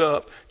raise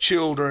up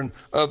children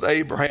of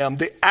Abraham.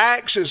 The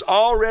axe is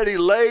already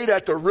laid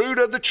at the root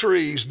of the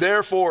trees.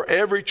 Therefore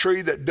every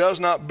tree that does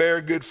not bear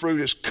good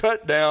fruit is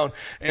cut down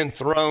and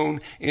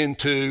thrown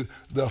into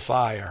the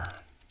fire."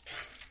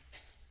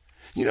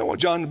 You know what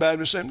John the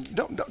Baptist said?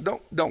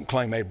 Don't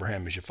claim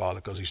Abraham as your father,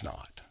 because he's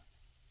not.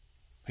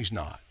 He's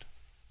not.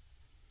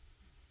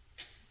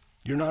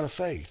 You're not of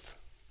faith.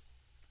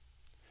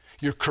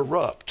 You're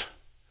corrupt.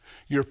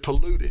 You're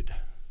polluted.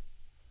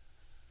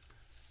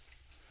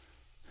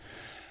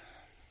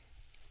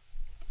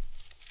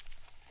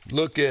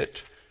 Look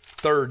at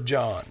 3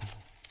 John.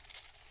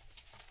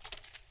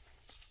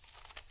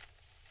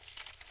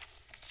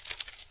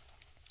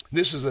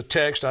 This is a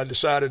text I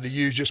decided to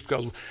use just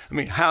because,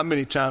 how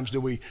many times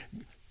do we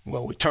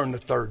turn to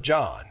 3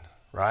 John,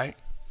 right?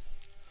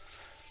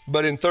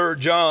 But in 3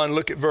 John,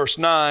 look at verse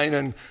 9,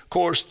 and of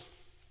course,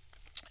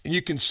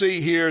 you can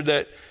see here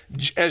that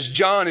as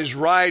John is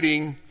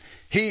writing,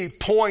 he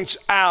points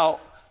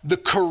out the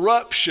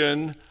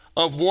corruption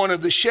of one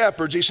of the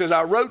shepherds. He says,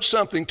 "I wrote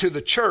something to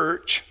the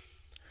church,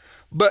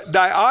 but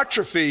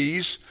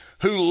Diotrephes,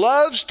 who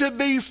loves to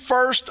be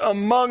first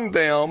among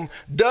them,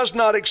 does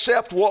not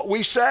accept what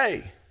we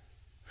say.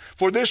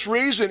 For this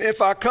reason, if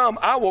I come,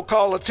 I will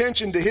call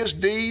attention to his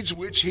deeds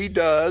which he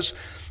does,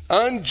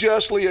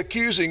 unjustly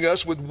accusing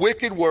us with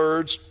wicked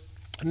words.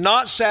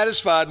 Not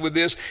satisfied with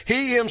this,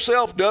 he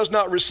himself does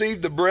not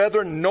receive the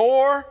brethren,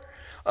 nor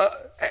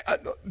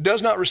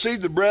does not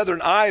receive the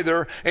brethren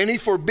either, and he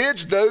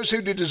forbids those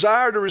who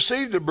desire to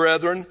receive the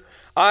brethren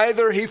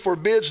either. He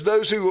forbids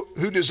those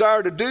who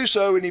desire to do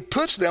so, and he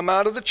puts them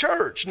out of the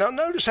church. Now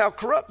notice how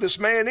corrupt this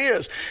man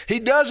is. He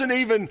doesn't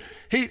even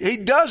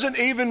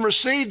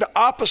receive the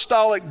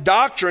apostolic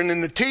doctrine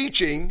and the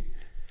teaching.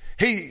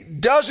 He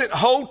doesn't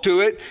hold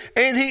to it,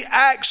 and he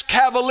acts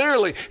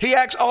cavalierly. He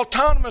acts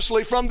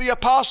autonomously from the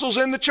apostles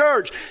in the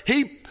church.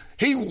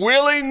 He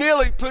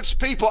willy-nilly puts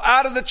people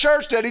out of the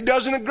church that he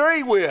doesn't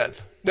agree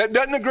with, that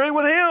doesn't agree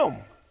with him.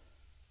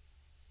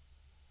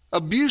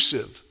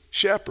 Abusive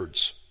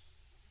shepherds.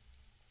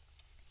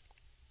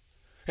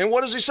 And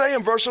what does he say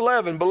in verse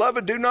 11?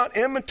 Beloved, do not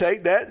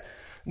imitate that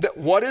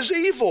what is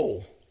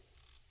evil,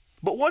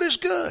 but what is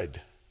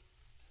good.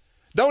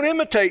 Don't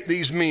imitate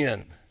these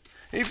men.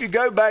 If you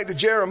go back to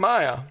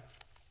Jeremiah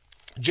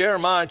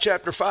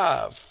chapter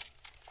 5.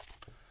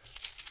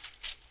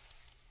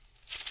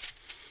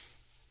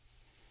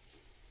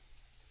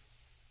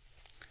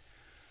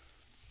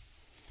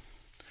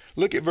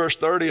 Look at verse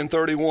 30 and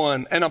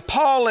 31. An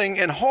appalling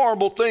and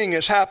horrible thing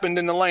has happened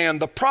in the land.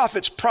 The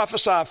prophets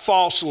prophesy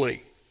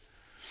falsely,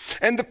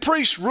 and the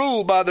priests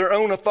rule by their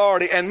own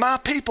authority, and my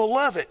people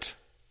love it.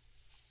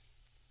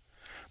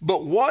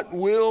 But what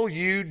will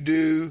you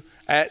do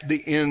at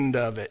the end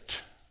of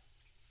it?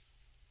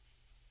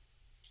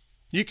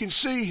 You can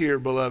see here,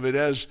 beloved,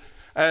 as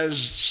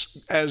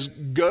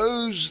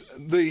goes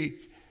the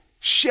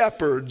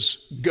shepherds,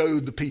 go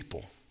the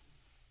people.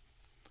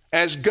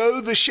 As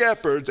go the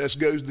shepherds, as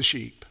goes the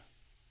sheep.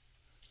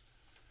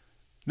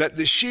 That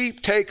the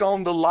sheep take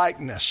on the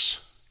likeness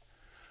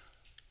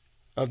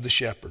of the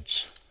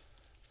shepherds.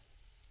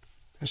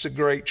 It's a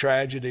great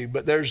tragedy,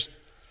 but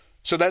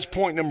so that's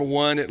point number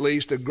one, at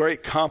least, a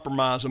great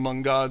compromise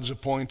among God's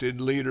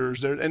appointed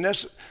leaders.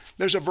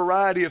 There's a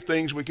variety of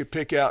things we could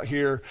pick out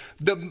here.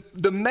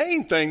 The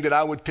main thing that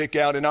I would pick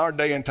out in our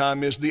day and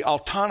time is the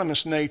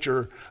autonomous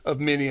nature of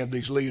many of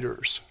these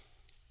leaders.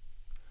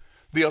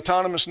 The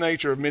autonomous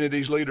nature of many of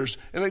these leaders.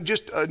 And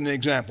just an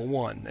example,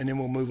 one, and then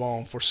we'll move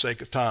on for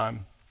sake of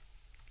time.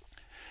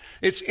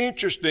 It's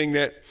interesting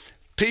that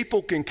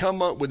people can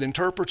come up with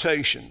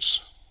interpretations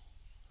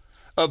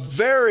of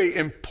very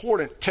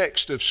important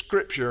text of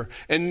Scripture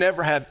and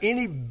never have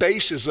any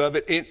basis of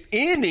it in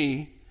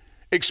any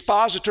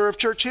expositor of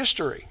church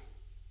history.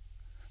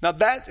 Now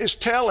that is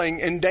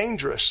telling and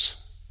dangerous.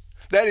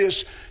 That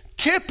is,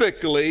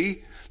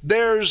 typically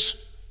there's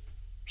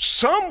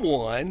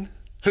someone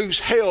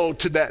who's held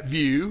to that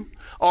view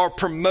or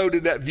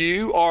promoted that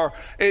view or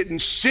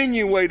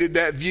insinuated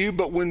that view,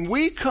 but when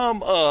we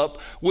come up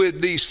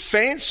with these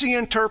fancy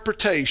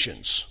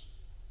interpretations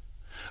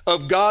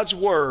of God's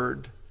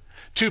Word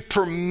to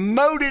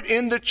promote it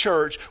in the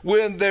church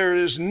when there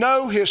is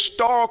no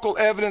historical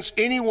evidence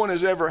anyone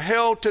has ever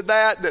held to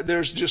that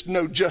there's just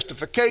no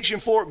justification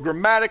for it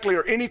grammatically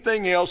or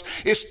anything else,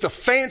 it's the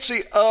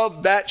fancy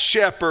of that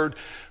shepherd.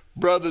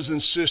 Brothers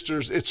and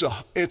sisters, it's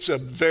a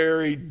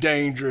very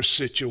dangerous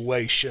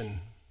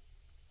situation.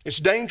 It's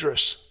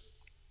dangerous.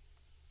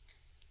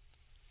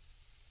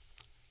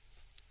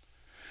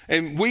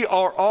 And we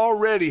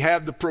already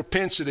have the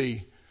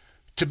propensity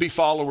to be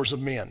followers of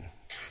men.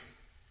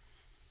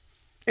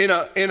 In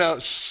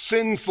a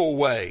sinful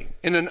way,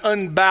 in an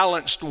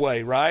unbalanced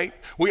way, right?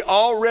 We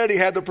already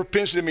have the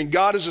propensity.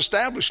 God has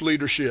established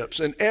leaderships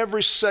in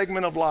every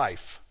segment of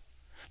life.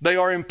 They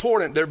are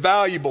important. They're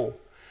valuable.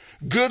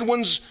 Good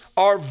ones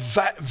are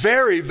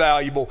very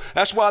valuable.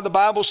 That's why the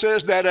Bible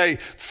says that a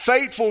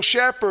faithful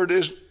shepherd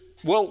is,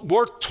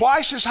 worth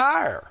twice as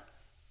higher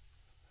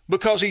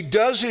because he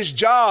does his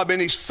job and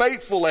he's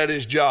faithful at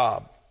his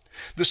job.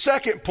 The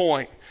second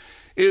point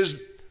is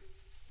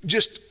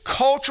just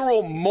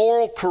cultural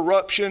moral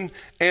corruption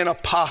and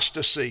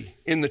apostasy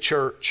in the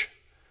church.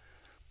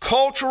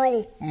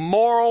 Cultural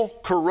moral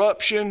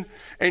corruption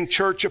and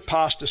church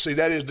apostasy.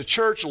 That is the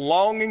church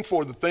longing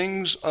for the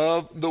things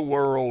of the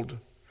world.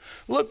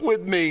 Look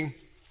with me,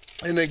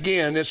 and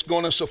again, it's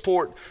going to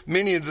support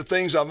many of the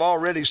things I've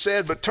already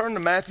said, but turn to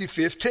Matthew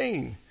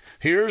 15.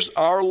 Here's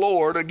our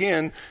Lord,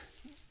 again,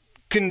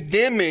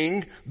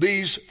 condemning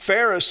these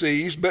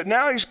Pharisees, but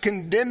now he's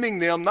condemning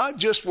them not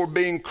just for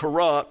being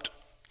corrupt,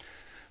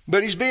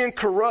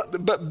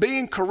 but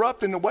being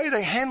corrupt in the way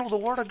they handle the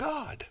Word of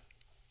God,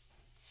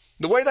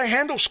 the way they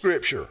handle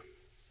Scripture.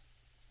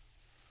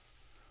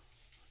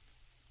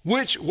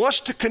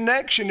 What's the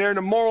connection there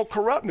to moral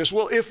corruptness?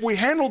 Well, if we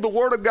handle the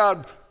Word of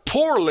God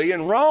poorly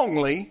and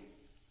wrongly,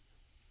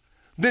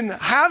 then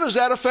how does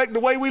that affect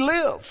the way we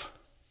live?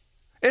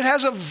 It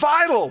has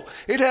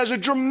a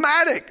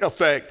dramatic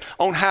effect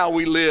on how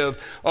we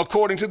live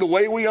according to the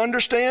way we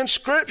understand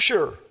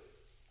Scripture.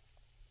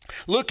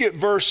 Look at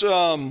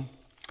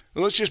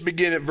let's just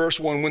begin at verse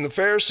 1. When the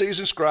Pharisees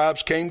and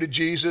scribes came to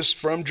Jesus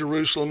from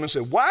Jerusalem and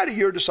said, "Why do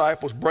your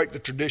disciples break the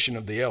tradition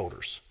of the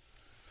elders?"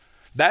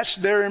 That's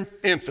their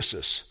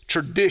emphasis,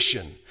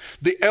 tradition,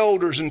 the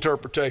elders'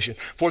 interpretation.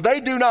 For they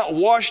do not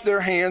wash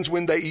their hands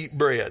when they eat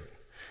bread.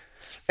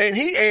 And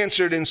he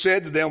answered and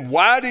said to them,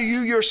 why do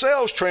you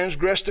yourselves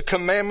transgress the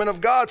commandment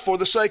of God for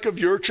the sake of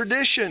your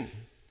tradition?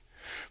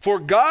 For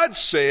God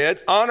said,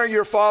 honor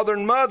your father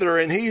and mother,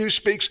 and he who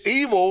speaks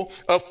evil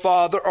of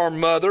father or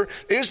mother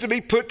is to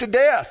be put to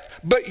death.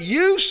 But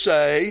you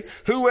say,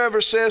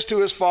 whoever says to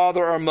his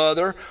father or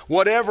mother,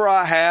 whatever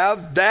I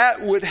have,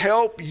 that would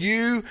help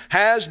you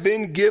has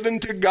been given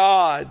to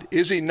God.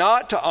 Is he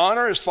not to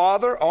honor his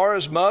father or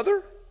his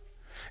mother?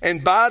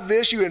 And by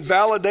this you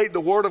invalidate the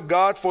word of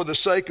God for the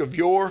sake of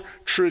your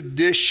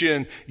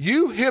tradition.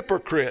 You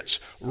hypocrites,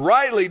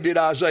 rightly did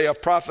Isaiah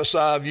prophesy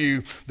of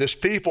you. This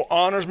people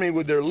honors me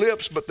with their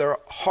lips, but their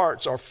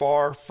hearts are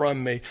far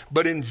from me.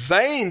 But in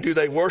vain do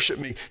they worship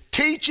me,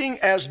 teaching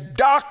as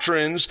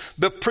doctrines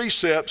the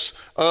precepts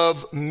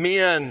of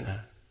men.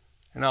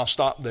 And I'll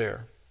stop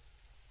there.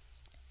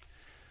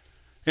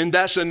 And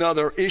that's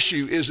another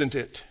issue, isn't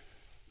it?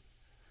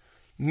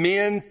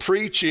 Men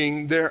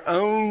preaching their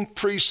own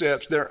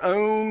precepts, their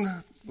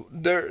own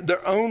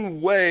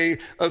way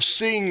of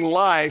seeing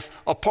life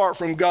apart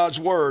from God's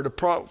word,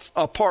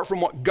 apart from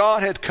what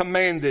God had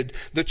commanded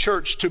the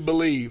church to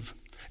believe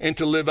and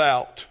to live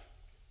out.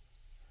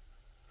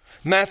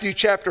 Matthew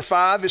chapter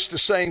 5, it's the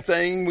same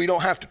thing. We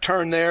don't have to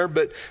turn there,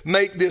 but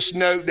make this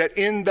note that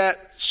in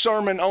that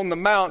Sermon on the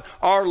Mount,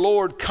 our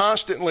Lord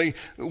constantly,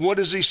 what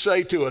does he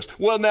say to us?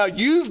 Well, now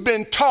you've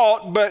been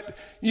taught, but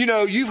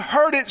you've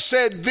heard it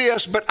said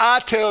this, but I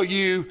tell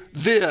you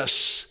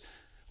this.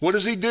 What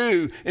does he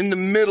do in the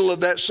middle of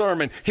that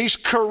sermon? He's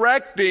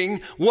correcting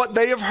what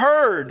they have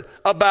heard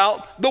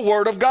about the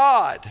Word of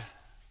God.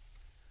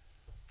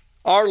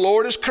 Our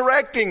Lord is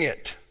correcting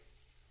it.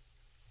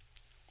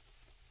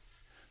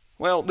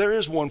 Well, there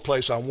is one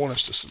place I want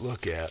us to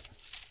look at.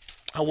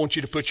 I want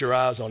you to put your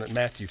eyes on it,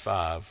 Matthew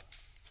 5.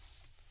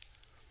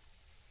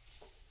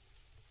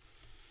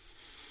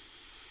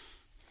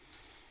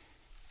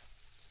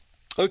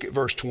 Look at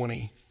verse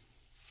 20.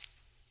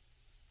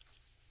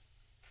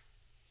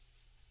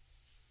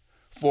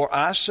 For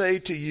I say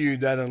to you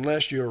that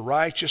unless your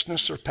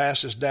righteousness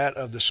surpasses that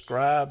of the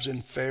scribes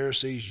and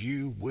Pharisees,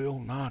 you will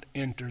not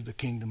enter the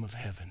kingdom of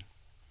heaven.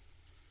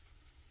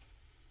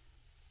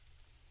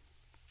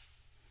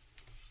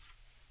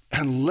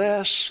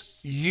 Unless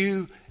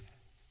you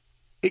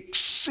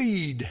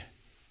exceed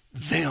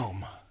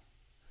them,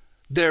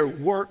 their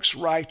works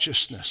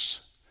righteousness,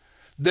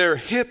 their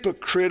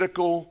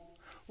hypocritical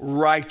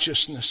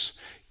righteousness.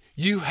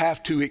 You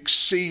have to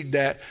exceed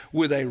that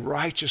with a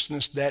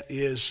righteousness that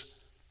is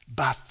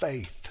by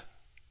faith.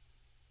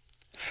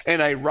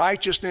 And a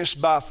righteousness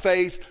by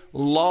faith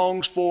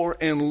longs for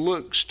and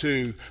looks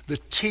to the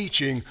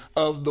teaching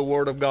of the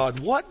Word of God.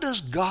 What does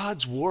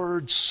God's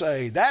Word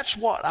say? That's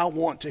what I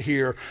want to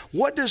hear.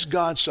 What does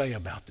God say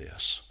about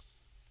this?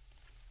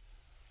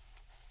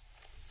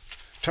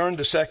 Turn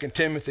to 2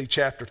 Timothy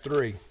chapter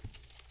 3.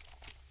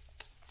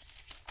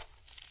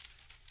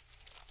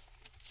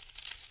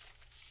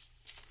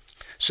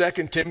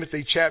 Second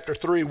Timothy chapter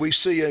 3, we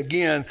see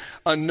again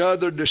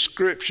another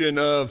description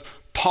of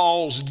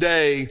Paul's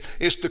day.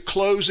 It's the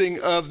closing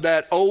of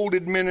that old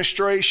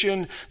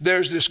administration.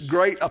 There's this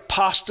great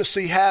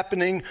apostasy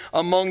happening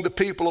among the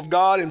people of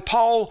God. And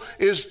Paul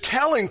is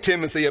telling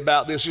Timothy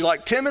about this. He's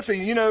like,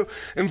 Timothy,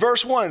 in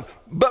verse 1,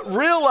 but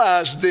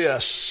realize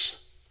this,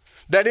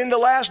 that in the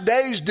last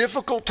days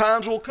difficult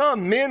times will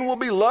come. Men will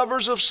be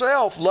lovers of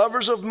self,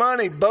 lovers of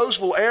money,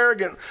 boastful,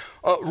 arrogant,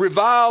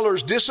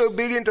 revilers,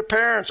 disobedient to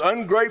parents,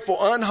 ungrateful,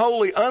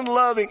 unholy,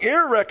 unloving,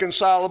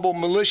 irreconcilable,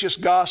 malicious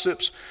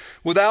gossips,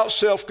 without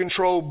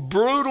self-control,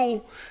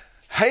 brutal,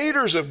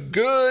 haters of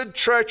good,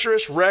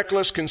 treacherous,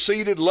 reckless,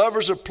 conceited,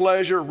 lovers of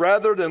pleasure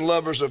rather than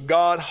lovers of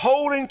God,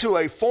 holding to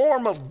a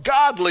form of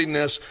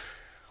godliness,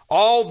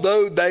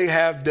 although they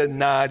have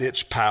denied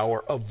its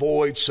power.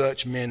 Avoid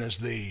such men as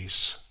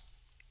these.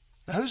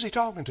 Now, who's he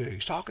talking to?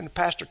 He's talking to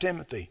Pastor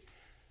Timothy,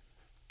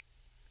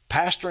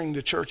 pastoring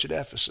the church at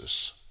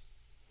Ephesus.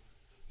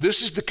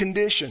 This is the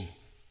condition.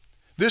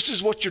 This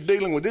is what you're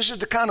dealing with. This is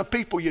the kind of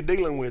people you're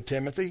dealing with,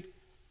 Timothy.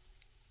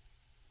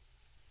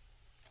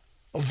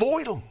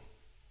 Avoid them.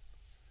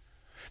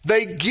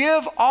 They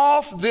give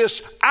off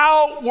this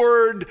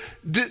outward,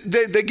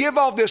 they give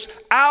off this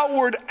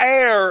outward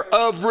air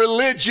of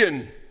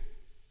religion.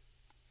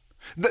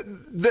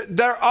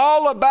 They're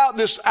all about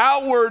this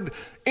outward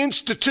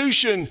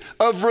institution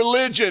of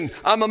religion.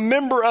 I'm a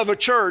member of a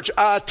church.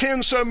 I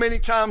attend so many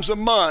times a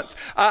month.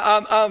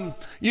 I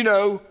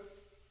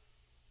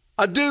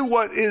do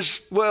what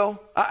is,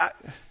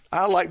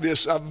 I like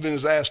this. I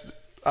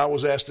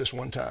was asked this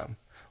one time.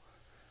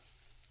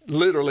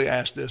 Literally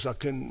asked this. I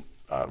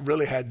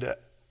really had to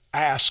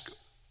ask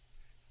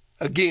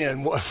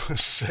again what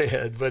was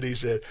said, but he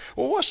said,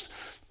 well,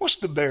 what's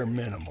the bare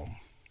minimum?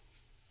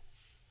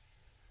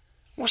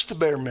 What's the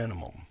bare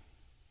minimum?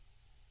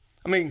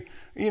 What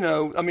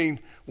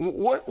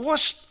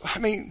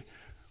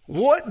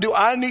do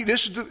I need?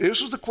 This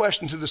was the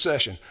question to the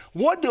session.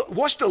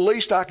 What's the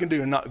least I can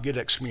do and not get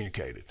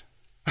excommunicated?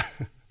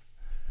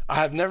 I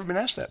have never been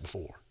asked that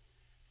before.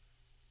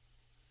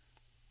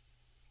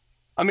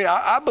 I mean,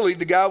 I believe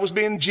the guy was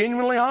being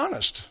genuinely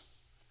honest.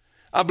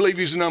 I believe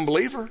he's an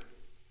unbeliever.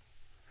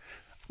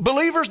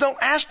 Believers don't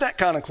ask that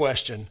kind of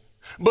question.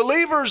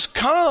 Believers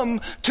come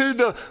to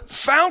the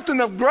fountain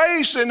of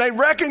grace and they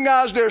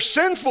recognize their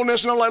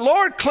sinfulness and they're like,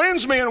 Lord,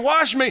 cleanse me and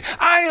wash me.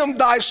 I am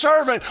thy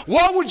servant.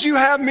 What would you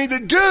have me to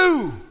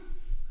do?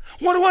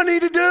 What do I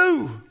need to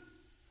do?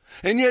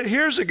 And yet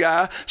here's a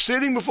guy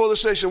sitting before the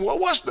station. Well,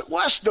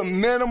 what's the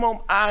minimum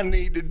I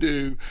need to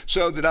do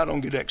so that I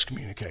don't get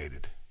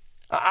excommunicated?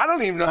 I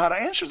don't even know how to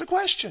answer the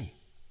question.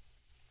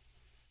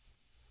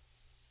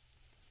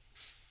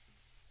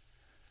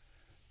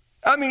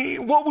 I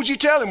mean, what would you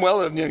tell him? Well,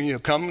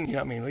 come.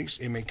 I mean, at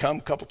least come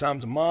a couple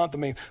times a month.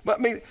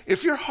 But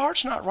if your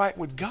heart's not right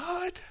with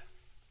God,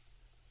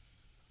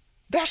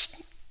 that's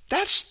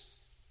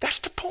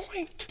the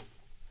point.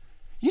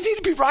 You need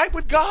to be right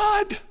with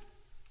God.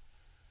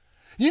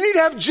 You need to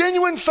have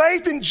genuine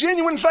faith, and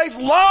genuine faith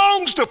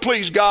longs to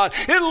please God.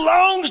 It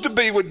longs to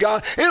be with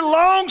God. It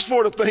longs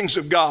for the things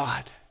of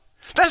God.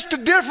 That's the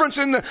difference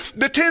in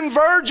the 10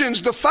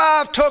 virgins. The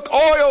 5 took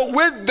oil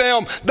with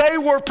them. They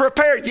were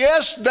prepared.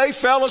 Yes, they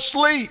fell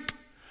asleep.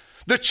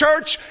 The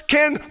church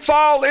can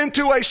fall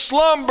into a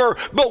slumber,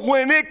 but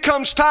when it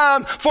comes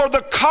time for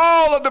the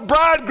call of the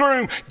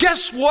bridegroom,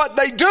 guess what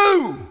they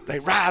do? They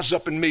rise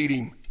up and meet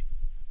him.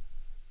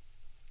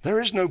 There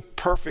is no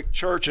perfect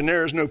church and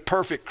there is no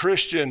perfect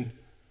Christian,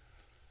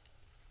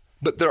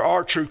 but there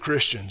are true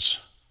Christians.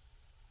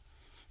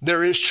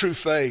 There is true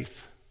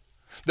faith.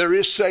 There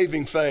is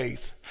saving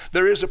faith.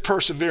 There is a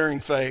persevering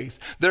faith.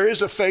 There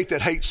is a faith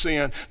that hates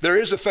sin. There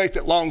is a faith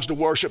that longs to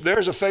worship. There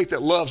is a faith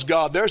that loves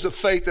God. There's a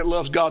faith that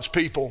loves God's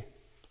people.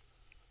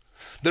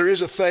 There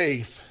is a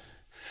faith,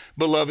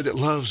 beloved, that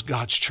loves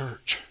God's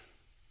church.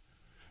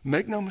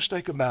 Make no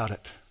mistake about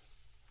it.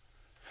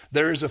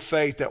 There is a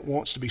faith that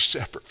wants to be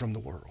separate from the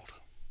world.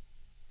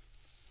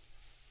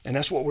 And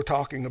that's what we're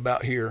talking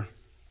about here.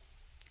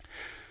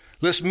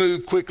 Let's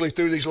move quickly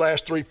through these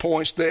last 3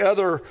 points. The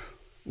other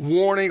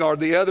warning or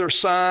the other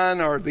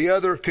sign or the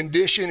other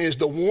condition is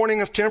the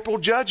warning of temporal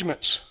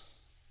judgments.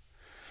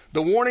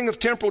 The warning of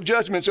temporal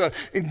judgments.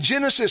 In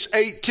Genesis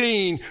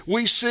 18,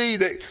 we see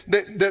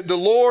that the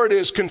Lord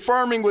is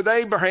confirming with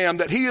Abraham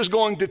that he is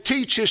going to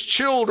teach his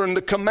children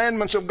the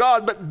commandments of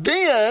God. But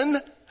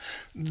then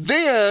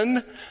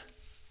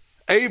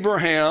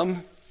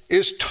Abraham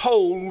is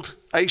told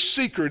a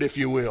secret, if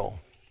you will,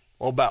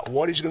 about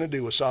what he's going to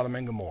do with Sodom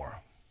and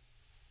Gomorrah.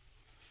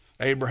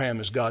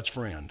 Abraham is God's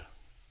friend.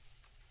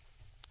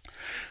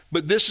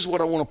 But this is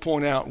what I want to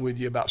point out with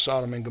you about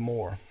Sodom and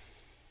Gomorrah.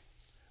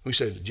 We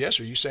say,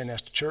 Jess, are you saying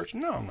that's the church?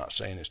 No, I'm not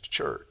saying it's the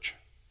church.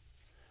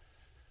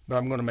 But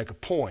I'm going to make a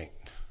point.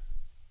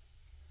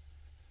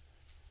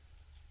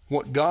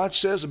 What God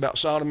says about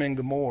Sodom and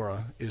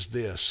Gomorrah is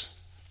this.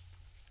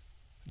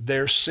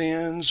 Their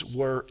sins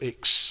were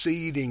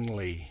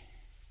exceedingly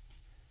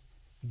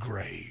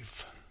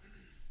grave.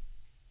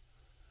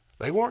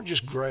 They weren't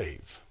just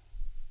grave.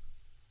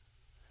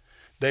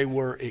 They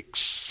were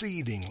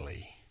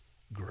exceedingly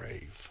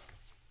grave.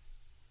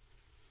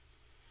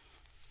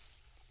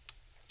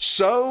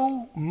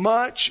 So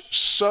much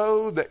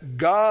so that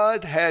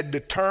God had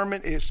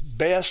determined it's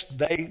best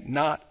they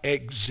not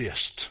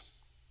exist.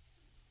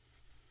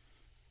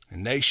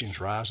 And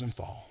nations rise and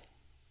fall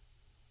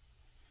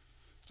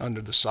under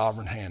the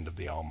sovereign hand of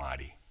the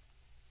Almighty.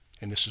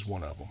 And this is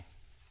one of them.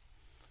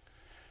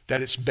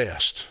 That it's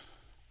best.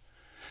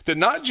 That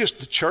not just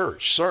the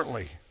church,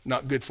 certainly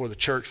not good for the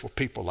church for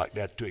people like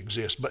that to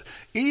exist, but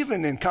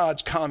even in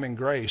God's common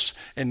grace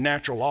and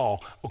natural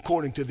law,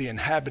 according to the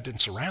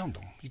inhabitants around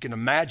them. You can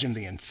imagine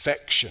the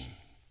infection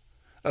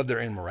of their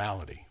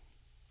immorality,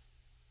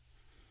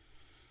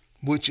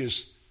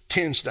 which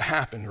tends to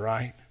happen,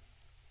 right?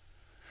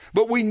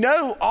 But we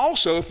know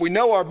also, if we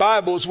know our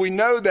Bibles, we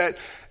know that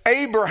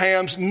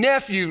Abraham's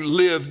nephew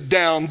lived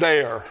down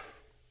there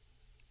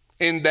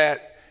in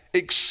that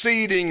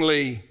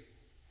exceedingly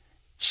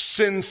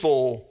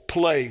sinful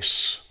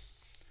place.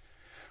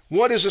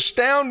 What is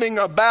astounding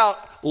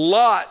about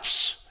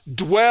Lot's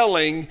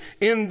dwelling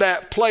in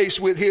that place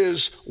with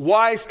his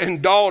wife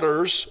and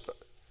daughters,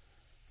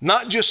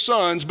 not just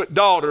sons, but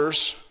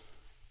daughters,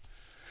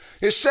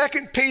 is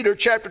 2 Peter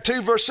chapter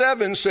 2, verse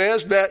 7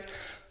 says that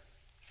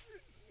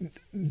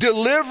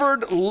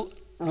delivered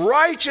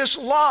righteous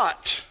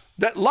Lot,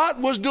 that Lot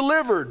was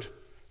delivered,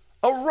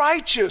 a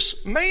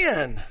righteous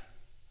man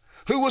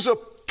who was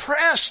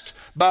oppressed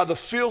by the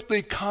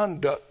filthy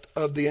conduct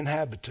of the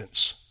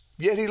inhabitants.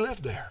 Yet he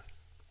lived there.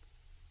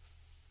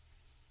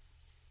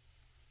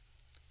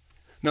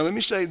 Now let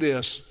me say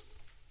this.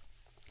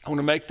 I want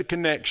to make the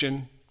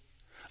connection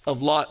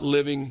of Lot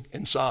living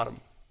in Sodom.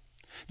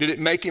 Did it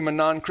make him a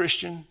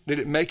non-Christian? Did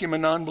it make him a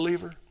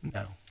non-believer?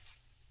 No.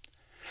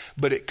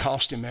 But it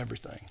cost him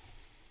everything.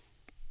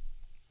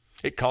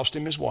 It cost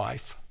him his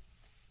wife.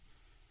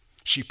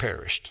 She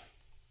perished.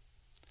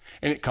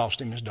 And it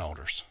cost him his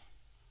daughters.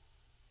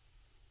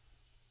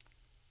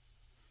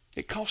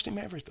 It cost him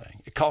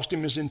everything. It cost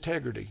him his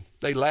integrity.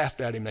 They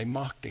laughed at him. They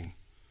mocked him.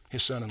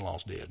 His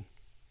son-in-law's dead.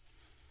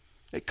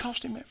 It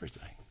cost him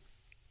everything.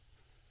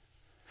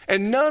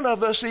 And none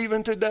of us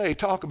even today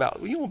talk about,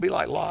 well, you want to be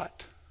like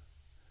Lot.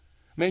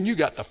 Man, you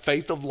got the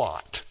faith of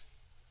Lot.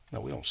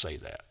 No, we don't say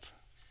that.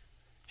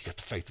 You got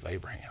the faith of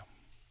Abraham.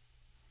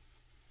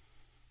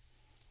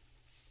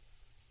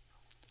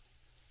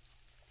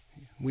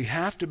 We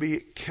have to be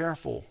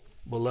careful,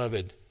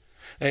 beloved.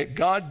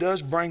 God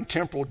does bring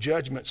temporal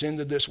judgments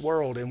into this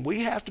world, and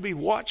we have to be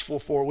watchful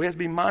for it. We have to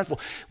be mindful.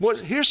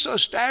 Here's so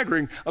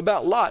staggering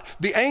about Lot.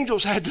 The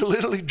angels had to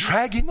literally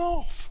drag him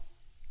off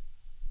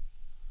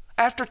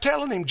after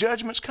telling him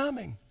judgment's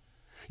coming.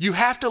 You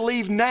have to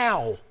leave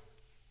now.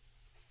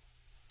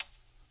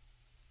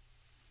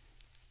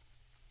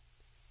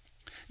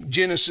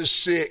 Genesis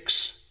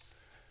 6,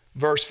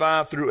 verse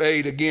 5 through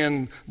 8,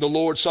 again, the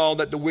Lord saw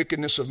that the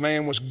wickedness of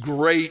man was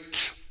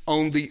great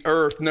on the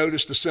earth.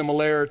 Notice the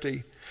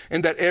similarity.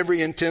 And that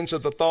every intent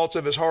of the thoughts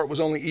of his heart was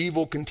only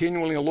evil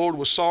continually. The Lord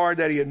was sorry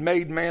that he had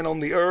made man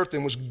on the earth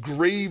and was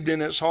grieved in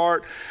his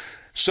heart.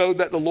 So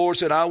that the Lord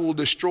said, I will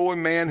destroy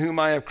man whom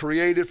I have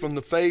created from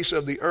the face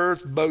of the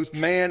earth, both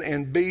man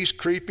and beast,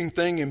 creeping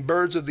thing, and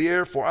birds of the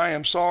air, for I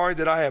am sorry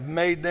that I have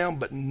made them.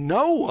 But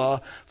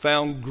Noah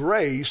found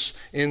grace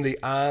in the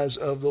eyes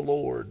of the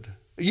Lord.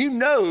 You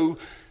know,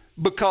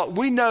 because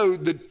we know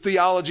the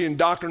theology and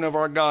doctrine of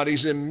our God.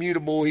 He's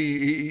immutable.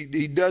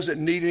 He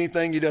doesn't need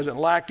anything. He doesn't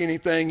lack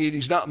anything.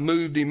 He's not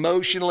moved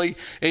emotionally.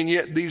 And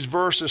yet these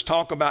verses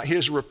talk about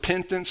his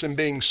repentance and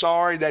being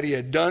sorry that he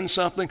had done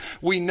something.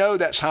 We know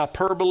that's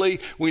hyperbole.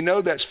 We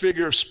know that's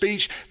figure of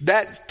speech.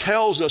 That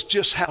tells us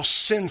just how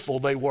sinful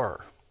they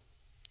were.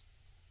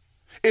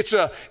 It's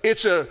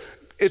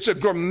a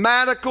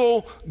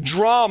grammatical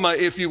drama,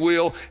 if you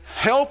will,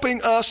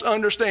 helping us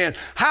understand.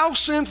 How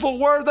sinful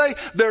were they?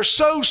 They're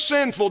so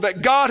sinful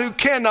that God, who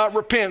cannot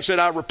repent, said,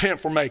 I repent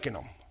for making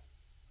them.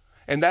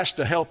 And that's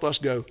to help us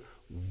go,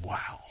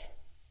 wow.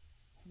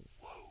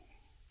 Whoa.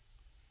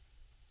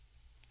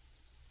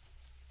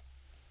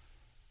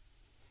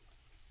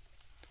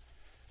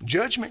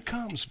 Judgment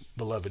comes,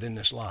 beloved, in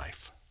this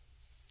life.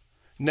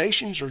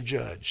 Nations are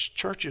judged.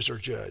 Churches are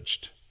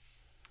judged.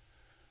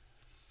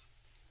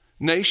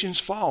 Nations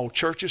fall,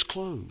 churches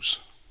close.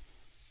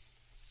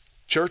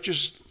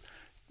 Churches,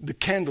 the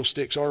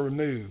candlesticks are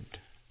removed.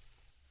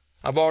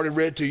 I've already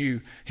read to you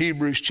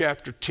Hebrews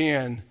chapter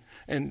 10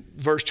 and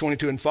verse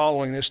 22 and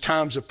following this.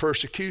 Times of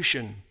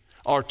persecution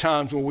are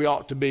times when we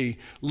ought to be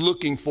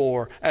looking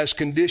for as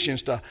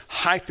conditions to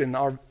heighten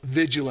our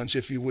vigilance,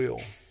 if you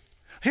will.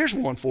 Here's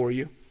one for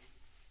you.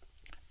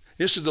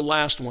 This is the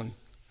last one.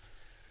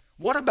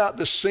 What about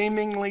the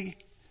seemingly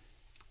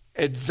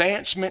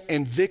advancement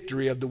and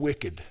victory of the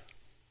wicked?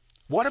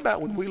 What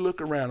about when we look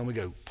around and we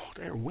go,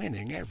 they're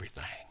winning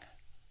everything?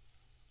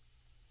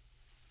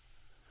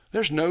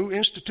 There's no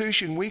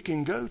institution we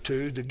can go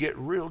to get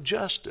real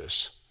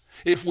justice.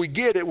 If we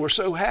get it, we're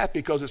so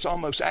happy because it's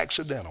almost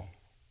accidental.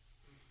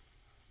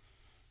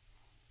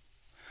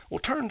 Well,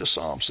 turn to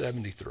Psalm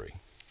 73.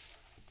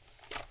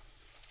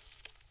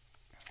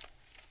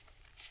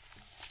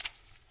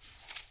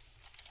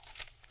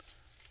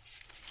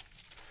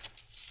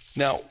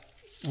 Now,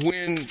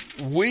 when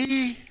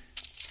we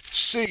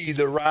see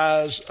the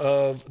rise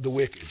of the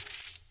wicked,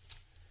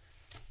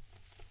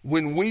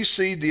 when we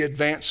see the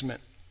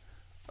advancement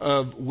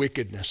of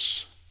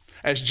wickedness,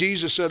 as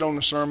Jesus said on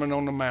the Sermon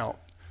on the Mount,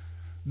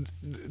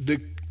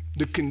 the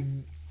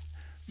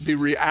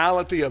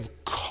reality of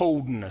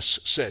coldness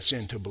sets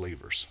into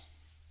believers.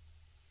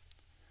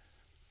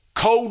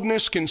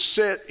 Coldness can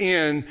set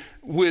in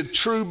with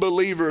true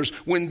believers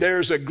when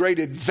there's a great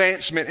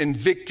advancement and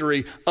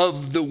victory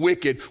of the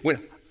wicked.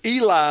 When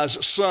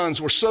Eli's sons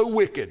were so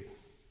wicked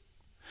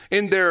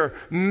in their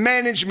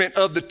management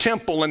of the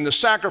temple and the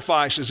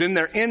sacrifices, in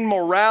their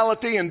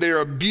immorality and their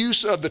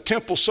abuse of the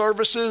temple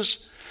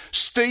services,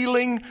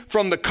 stealing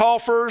from the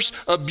coffers,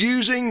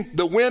 abusing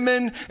the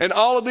women, and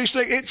all of these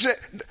things.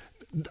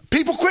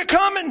 People quit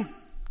coming.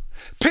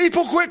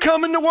 People quit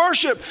coming to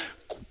worship.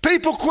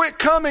 People quit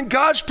coming.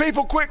 God's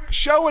people quit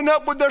showing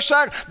up with their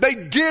sacrifice. They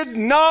did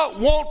not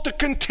want to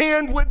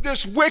contend with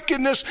this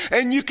wickedness.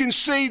 And you can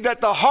see that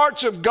the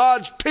hearts of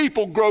God's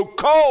people grow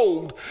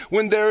cold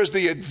when there is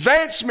the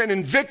advancement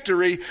and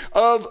victory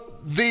of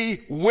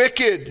the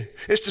wicked.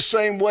 It's the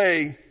same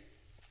way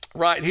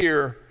right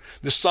here,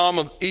 the Psalm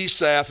of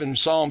Asaph in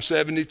Psalm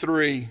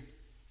 73.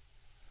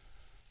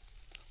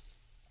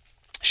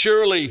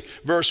 Surely,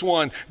 verse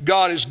 1,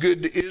 God is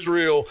good to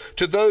Israel,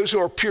 to those who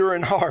are pure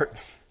in heart.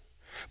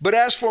 But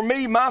as for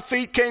me, my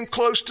feet came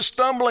close to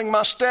stumbling.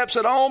 My steps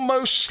had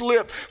almost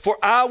slipped, for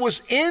I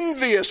was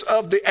envious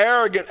of the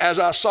arrogant as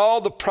I saw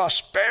the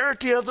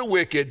prosperity of the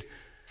wicked.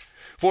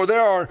 For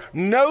there are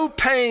no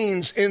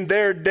pains in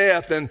their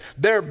death, and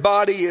their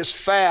body is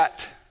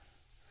fat.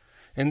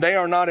 And they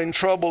are not in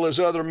trouble as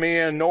other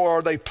men, nor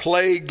are they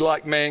plagued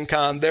like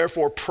mankind.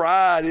 Therefore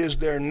pride is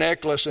their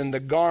necklace, and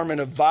the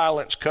garment of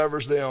violence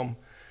covers them.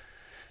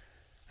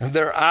 And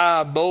their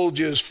eye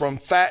bulges from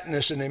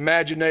fatness, and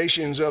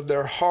imaginations of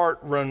their heart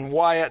run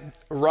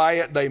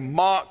riot. They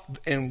mock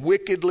and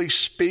wickedly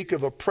speak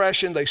of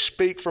oppression. They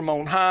speak from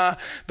on high.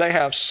 They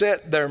have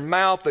set their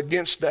mouth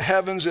against the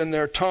heavens, and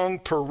their tongue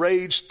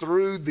parades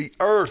through the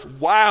earth.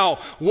 Wow,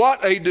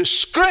 what a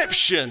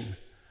description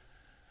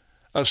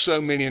of so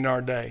many in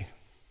our day.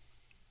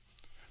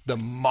 The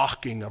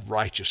mocking of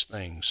righteous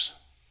things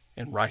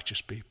and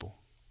righteous people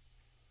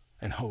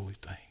and holy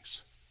things.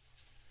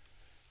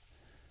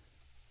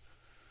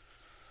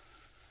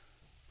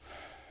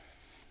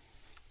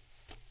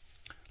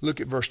 Look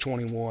at verse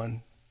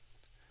 21.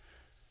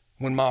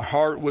 When my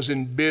heart was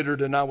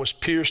embittered and I was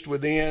pierced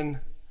within,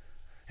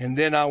 and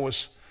then I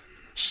was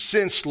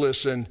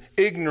senseless and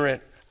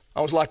ignorant,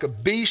 I was like a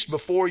beast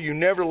before you.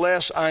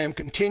 Nevertheless, I am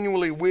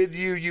continually with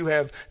you. You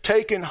have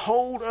taken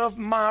hold of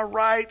my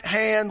right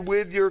hand.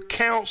 With your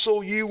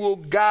counsel you will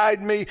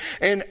guide me,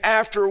 and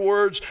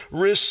afterwards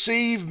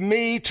receive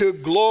me to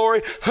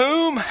glory.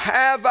 Whom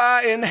have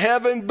I in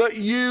heaven but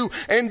you?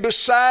 And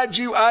beside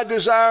you I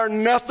desire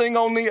nothing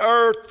on the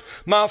earth.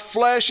 My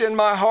flesh and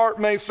my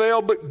heart may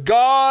fail, but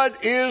God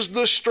is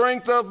the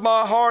strength of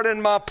my heart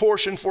and my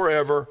portion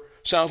forever.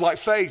 Sounds like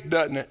faith,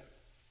 doesn't it?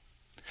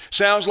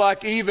 Sounds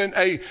like even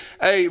a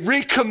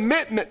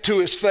recommitment to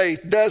his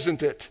faith,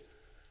 doesn't it?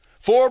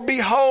 For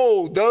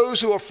behold,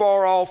 those who are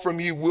far off from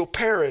you will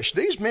perish.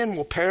 These men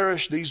will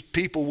perish. These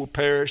people will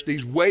perish.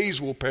 These ways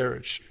will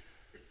perish.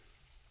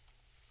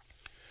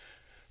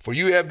 For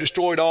you have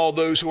destroyed all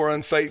those who are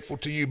unfaithful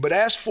to you. But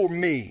as for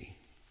me,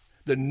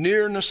 the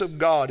nearness of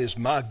God is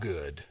my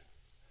good,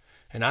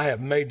 and I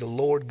have made the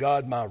Lord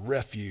God my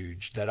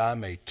refuge, that I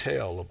may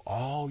tell of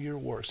all your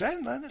works.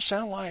 Doesn't that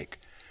sound like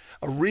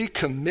a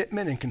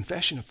recommitment and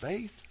confession of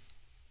faith?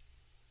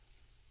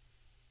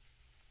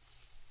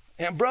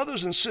 And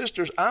brothers and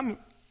sisters, I'm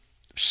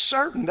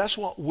certain that's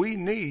what we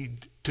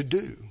need to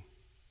do,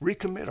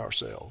 recommit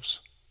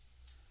ourselves.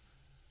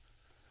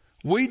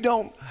 We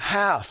don't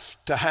have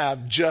to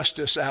have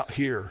justice out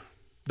here,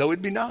 though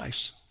it'd be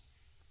nice.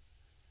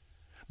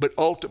 But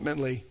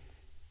ultimately,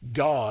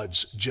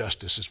 God's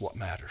justice is what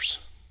matters.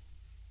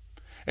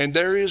 And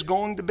there is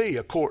going to be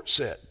a court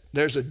set.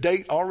 There's a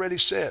date already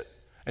set.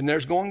 And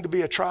there's going to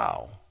be a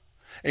trial.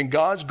 And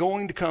God's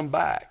going to come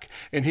back.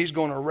 And he's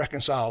going to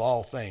reconcile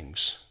all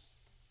things.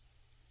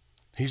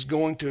 He's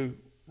going to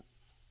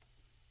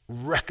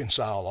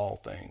reconcile all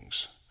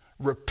things.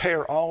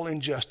 Repair all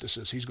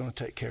injustices. He's going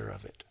to take care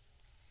of it.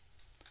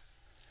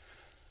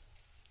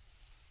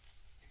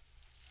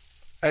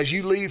 As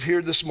you leave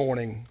here this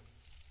morning,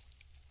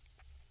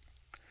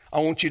 I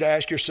want you to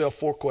ask yourself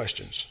 4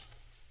 questions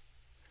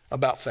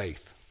about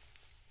faith.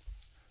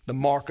 The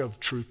mark of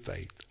true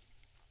faith.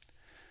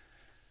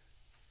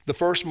 The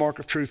first mark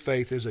of true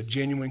faith is a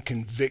genuine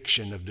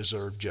conviction of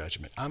deserved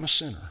judgment. I'm a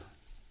sinner.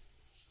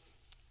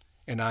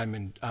 And I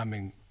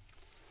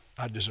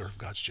deserve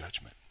God's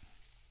judgment.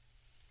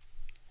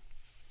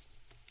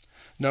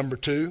 Number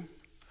 2,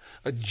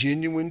 a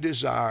genuine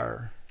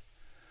desire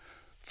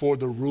for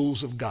the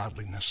rules of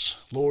godliness.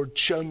 Lord,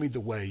 show me the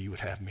way you would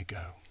have me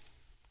go.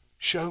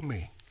 Show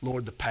me,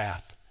 Lord, the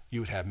path you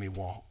would have me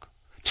walk.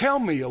 Tell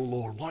me, O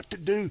Lord, what to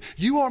do.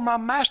 You are my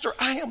master.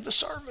 I am the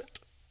servant.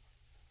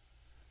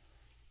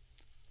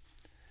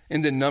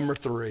 And then number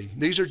 3,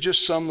 these are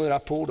just some that I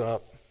pulled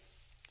up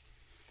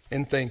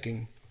in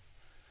thinking.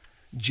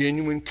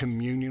 Genuine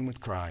communion with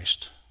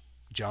Christ.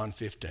 John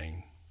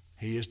 15.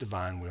 He is the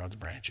vine, we are the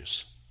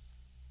branches.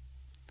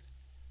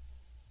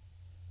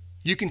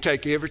 You can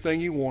take everything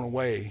you want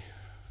away,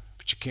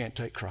 but you can't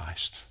take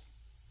Christ.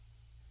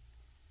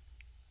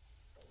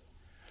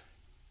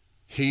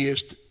 He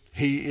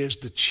is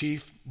the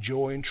chief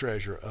joy and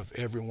treasure of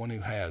everyone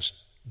who has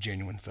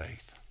genuine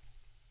faith.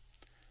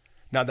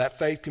 Now that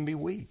faith can be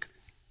weak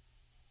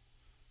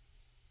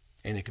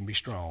and it can be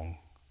strong,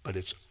 but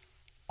it's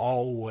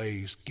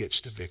always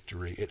gets to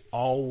victory. It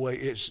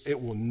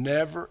will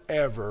never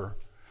ever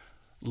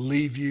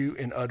leave you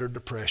in utter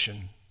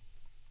depression.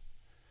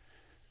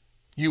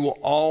 You will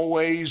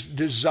always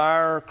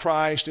desire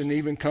Christ and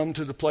even come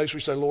to the place where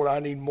you say, Lord, I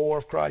need more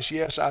of Christ.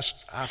 Yes,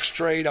 I've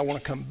strayed. I want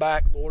to come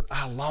back. Lord,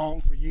 I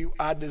long for you.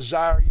 I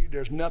desire you.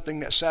 There's nothing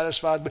that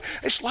satisfies me.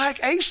 It's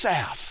like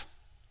Asaph.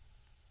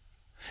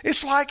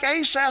 It's like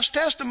Asaph's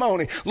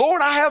testimony.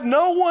 Lord, I have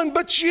no one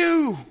but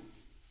you.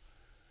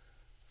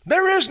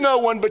 There is no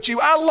one but you.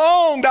 I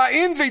longed, I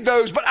envied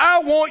those, but I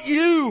want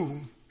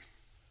you.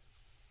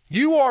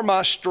 You are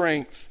my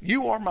strength.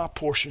 You are my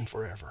portion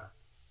forever.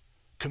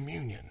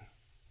 Communion,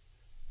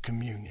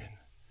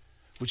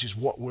 which is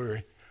what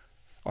we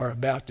are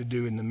about to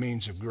do in the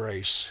means of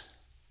grace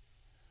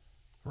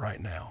right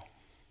now.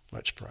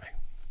 Let's pray.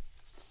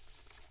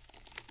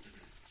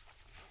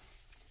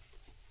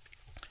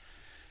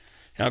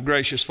 Now,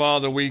 gracious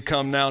Father, we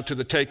come now to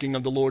the taking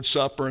of the Lord's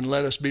Supper, and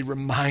let us be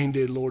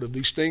reminded, Lord, of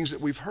these things that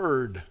we've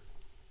heard.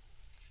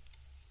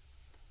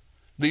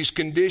 These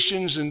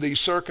conditions and these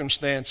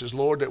circumstances,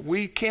 Lord, that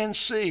we can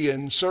see,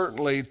 and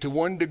certainly to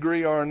one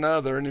degree or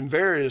another, and in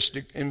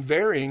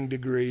varying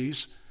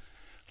degrees,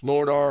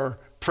 Lord, are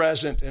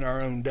present in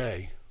our own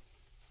day.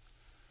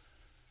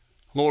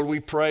 Lord, we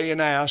pray and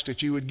ask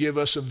that you would give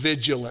us a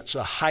vigilance,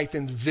 a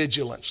heightened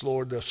vigilance,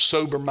 Lord, a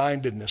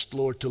sober-mindedness,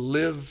 Lord, to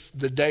live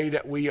the day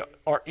that we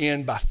are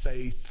in by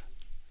faith.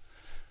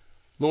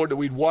 Lord, that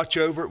we'd watch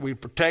over it,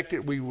 we'd protect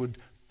it, we would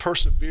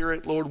persevere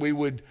it. Lord, we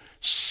would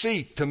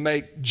seek to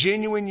make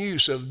genuine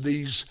use of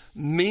these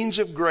means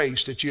of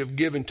grace that you have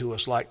given to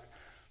us, like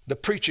the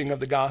preaching of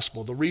the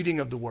gospel, the reading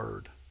of the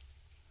word,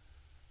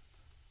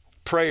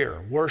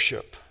 prayer,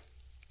 worship,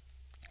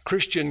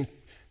 Christian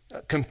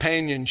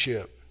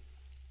companionship.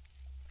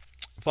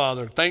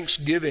 Father,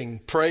 thanksgiving,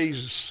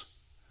 praise,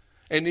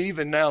 and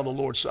even now the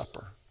Lord's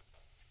Supper.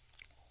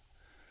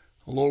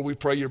 Lord, we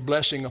pray your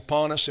blessing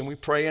upon us, and we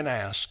pray and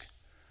ask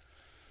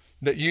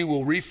that you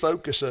will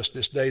refocus us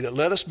this day, that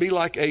let us be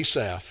like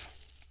Asaph.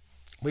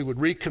 We would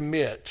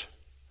recommit,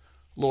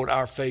 Lord,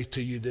 our faith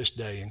to you this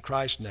day. In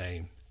Christ's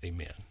name,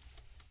 amen.